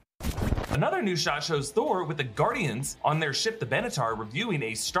clip. Another new shot shows Thor with the Guardians on their ship, the Benatar, reviewing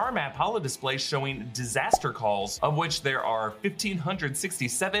a star map holodisplay showing disaster calls, of which there are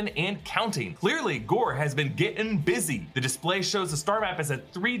 1,567 and counting. Clearly, Gore has been getting busy. The display shows the star map as a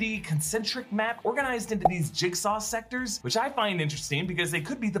 3D concentric map organized into these jigsaw sectors, which I find interesting because they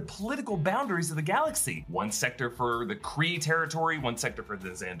could be the political boundaries of the galaxy. One sector for the Kree territory, one sector for the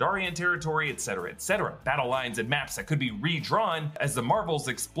Xandarian territory, etc., etc. Battle lines and maps that could be redrawn as the Marvels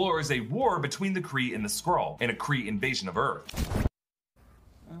explores a war between the Kree and the Skrull, and a Kree invasion of Earth.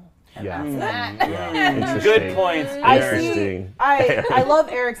 Yeah. That. Good points. Interesting. I love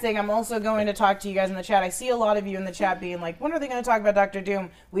Eric's thing. I'm also going to talk to you guys in the chat. I see a lot of you in the chat being like, when are they going to talk about Doctor Doom?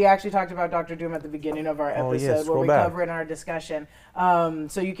 We actually talked about Doctor Doom at the beginning of our episode where we cover it in our discussion.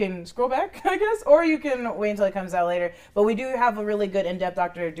 So you can scroll back, I guess, or you can wait until it comes out later. But we do have a really good in-depth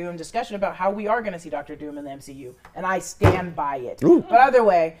Doctor Doom discussion about how we are going to see Doctor Doom in the MCU. And I stand by it. Ooh. But either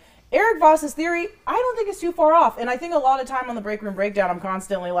way, Eric Voss's theory, I don't think it's too far off. And I think a lot of time on the Break Room Breakdown, I'm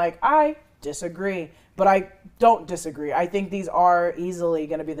constantly like, I disagree. But I don't disagree. I think these are easily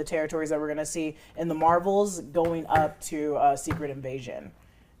going to be the territories that we're going to see in the Marvels going up to Secret Invasion.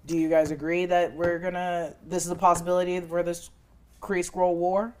 Do you guys agree that this is a possibility for this Kree-Skrull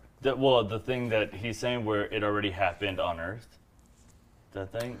war? The thing that he's saying where it already happened on Earth?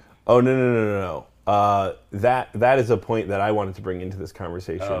 That thing? Oh, no. That is a point that I wanted to bring into this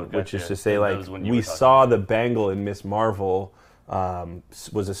conversation, which is to say, like, we saw the bangle in Miss Marvel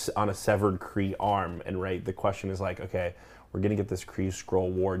was on a severed Kree arm, and the question is like, okay, we're gonna get this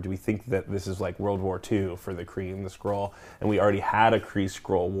Kree-Skrull war. Do we think that this is like World War II for the Kree and the Skrull, and we already had a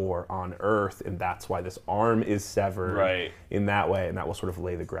Kree-Skrull war on Earth, and that's why this arm is severed in that way, and that will sort of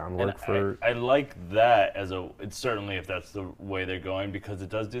lay the groundwork for. I like that it's certainly if that's the way they're going, because it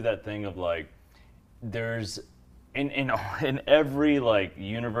does do that thing of like, there's in every like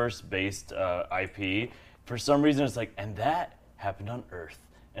universe-based IP, for some reason it's like, and that happened on Earth.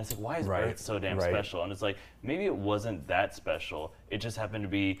 And it's like, why is Earth so damn special? And it's like, maybe it wasn't that special. It just happened to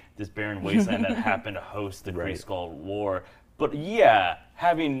be this barren wasteland that happened to host the Kree-Skrull War. But yeah,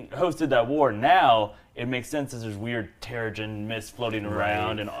 having hosted that war now, it makes sense as there's weird Terrigen mist floating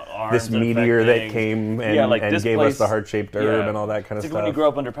around and arms. This meteor that came and gave us the heart-shaped herb and all that kind of stuff. Like when you grow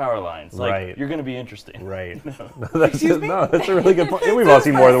up under power lines, like you're going to be interesting. Right. That's a really good point. We've all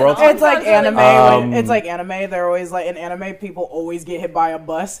seen War of the Worlds. It's like anime. It's like anime. They're always like, in anime, people always get hit by a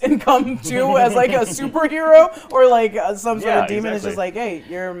bus and come to as like a superhero or like some sort of demon. It's just like, hey,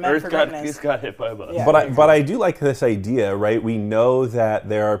 you're meant for greatness. Earth got hit by a bus. Yeah, but I do like this idea, right? We know that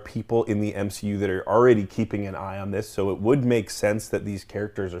there are people in the MCU that are already keeping an eye on this, so it would make sense that these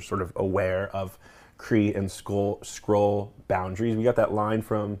characters are sort of aware of Kree and Skrull boundaries. We got that line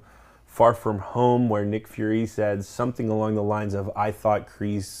from Far From Home where Nick Fury said something along the lines of, I thought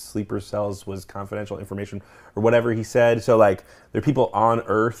Kree's sleeper cells was confidential information, or whatever he said. So like, there are people on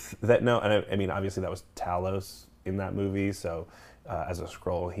Earth that know, and I mean, obviously that was Talos in that movie, so as a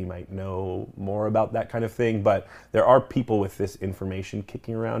Skrull, he might know more about that kind of thing. But there are people with this information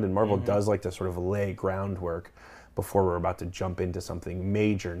kicking around, and Marvel does like to sort of lay groundwork before we're about to jump into something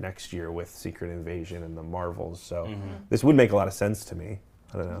major next year with Secret Invasion and the Marvels. So this would make a lot of sense to me.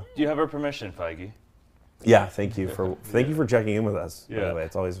 I don't know. Do you have our permission, Feige? Yeah, thank you for checking in with us. By the way,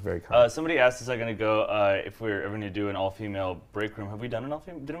 it's always very kind. Somebody asked a second ago if we're ever going to do an all-female break room. Have we done an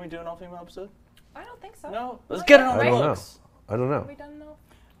all-female? Didn't we do an all-female episode? I don't think so. No. Let's get it on the books. I don't know. Have we done no?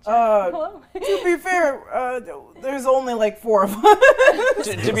 To be fair, there's only like 4 of us.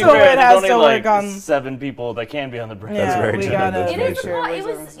 To be fair, there's only like 7 people that can be on the break. That's very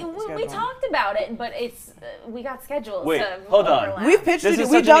true. We talked about it, but we got scheduled. Wait, hold on. We've pitched it.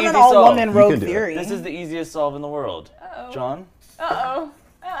 We've done an all-woman rogue theory. This is the easiest solve in the world. John? Uh-oh.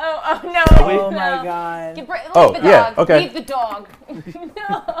 Oh no! Oh my God! Leave the dog. Okay. Leave the dog.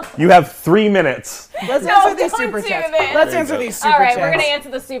 No. You have 3 minutes. Let's answer these super chats. Let's answer these super chats. All right, we're gonna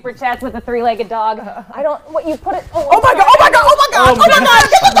answer the super chats with the 3-legged dog. I don't. What you put it? Oh my God! Oh my God! Oh my God! Oh my God!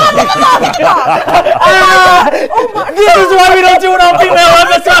 Get the dog! Get the dog! Oh my God! This is why we don't do an all-female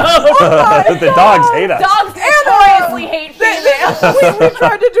episode. The dogs hate us. Dogs notoriously hate females. We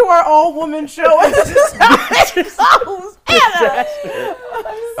tried to do our all-woman show, and this is how it goes. Anna.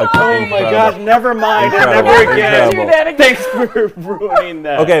 Oh my God! Never mind. Never again. Thanks for ruining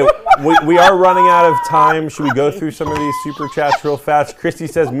that. Okay, we are running out of time. Should we go through some of these super chats real fast? Christy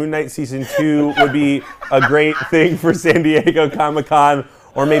says Moon Knight Season 2 would be a great thing for San Diego Comic-Con,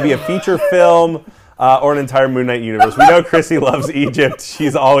 or maybe a feature film. or an entire Moon Knight universe. We know Chrissy loves Egypt.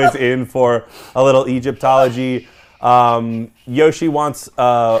 She's always in for a little Egyptology. Yoshi wants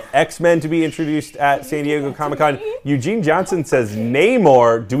X-Men to be introduced at San Diego Comic-Con. Eugene Johnson says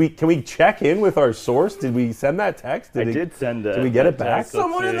Namor. Can we check in with our source? Did we send that text? I did send it. Did we get it back?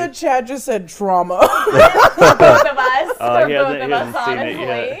 Someone in the chat just said trauma. For both of us. For he both hasn't- of he us, hasn't seen it honestly.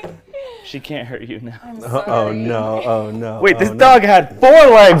 yet. She can't hurt you now. I'm sorry. Oh no! Oh no! Wait, this oh, no. dog had 4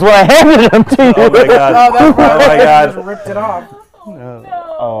 legs when I handed him to you. Oh my god! Oh, that's Oh my just god! ripped it off.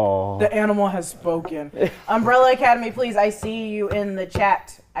 Oh. The animal has spoken. Umbrella Academy, please. I see you in the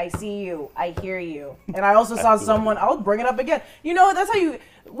chat. I see you. I hear you. And I also saw someone. I'll bring it up again. You know, that's how you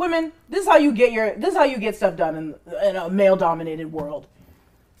women. This is how you get stuff done in a male-dominated world.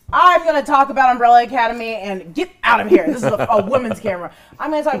 I'm going to talk about Umbrella Academy and get out of here. This is a women's camera. I'm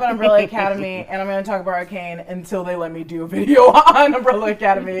going to talk about Umbrella Academy and I'm going to talk about Arcane until they let me do a video on Umbrella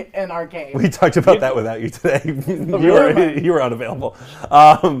Academy and Arcane. We talked about that without you today. you were unavailable.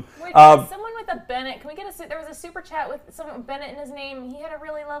 Wait, there's someone with a Bennett. Can we get there was a super chat with someone with Bennett in his name. He had a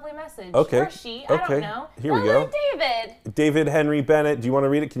really lovely message. Okay. Or she. I don't know. Here we go. David. David Henry Bennett. Do you want to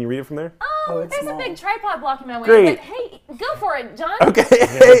read it? Can you read it from there? it's There's small. a big tripod blocking my way. Great. But hey, go for it, John. Okay.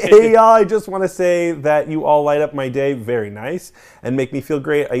 Hey, y'all. I just want to say that you all light up my day. Very nice. And make me feel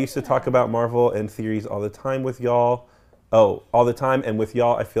great. I used to talk about Marvel and theories all the time with y'all. Oh, all the time. And with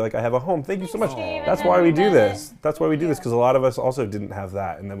y'all, I feel like I have a home. Thank you so much. David That's why we do Henry this. That's why we do this, because a lot of us also didn't have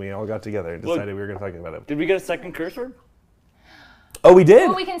that. And then we all got together and decided we were going to talk about it. Did we get a second curse word? Oh, we did?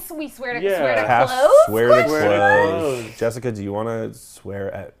 Oh, we swear to Yeah. swear to Pass, close. swear to Swear to close. close. Jessica, do you want to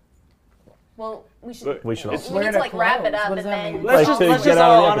swear at... Well, we should. We should all We swear. need to like wrap it close. up What and does that then. mean? Let's Like just, to let's get just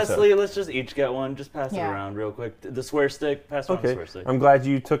out of all, the episode. honestly, let's just each get one. Just pass it Yeah. around real quick. The swear stick, pass around the Okay. swear stick. I'm glad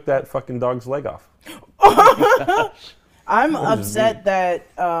you took that fucking dog's leg off. I'm upset that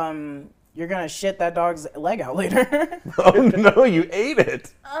you're gonna shit that dog's leg out later. Oh no, you ate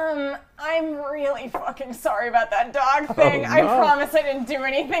it. I'm really fucking sorry about that dog thing. I no. promise I didn't do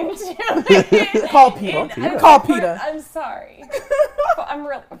anything to it. Call PETA. Call PETA. I'm sorry. I'm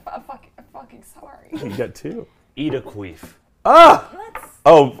really fucking sorry. You got 2. Eat a queef. Ah! That's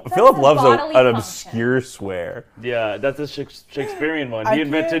Oh, Philip a loves bodily an function. obscure swear. Yeah, that's a Shakespearean one. I He can't-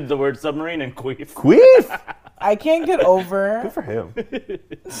 invented the word submarine and queef. Queef? I can't get over. Good for him.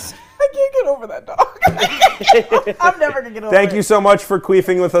 I can't get over that dog. I'm never gonna get over it. Thank you so much for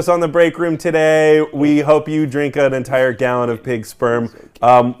queefing with us on the break room today. We hope you drink an entire gallon of pig sperm.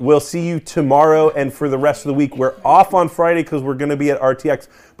 We'll see you tomorrow, and for the rest of the week, we're off on Friday because we're going to be at RTX.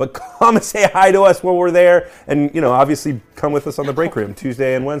 But come and say hi to us when we're there, and obviously come with us on the break room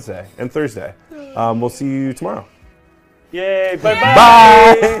Tuesday and Wednesday and Thursday. We'll see you tomorrow. Yay! Bye-bye!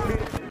 Bye.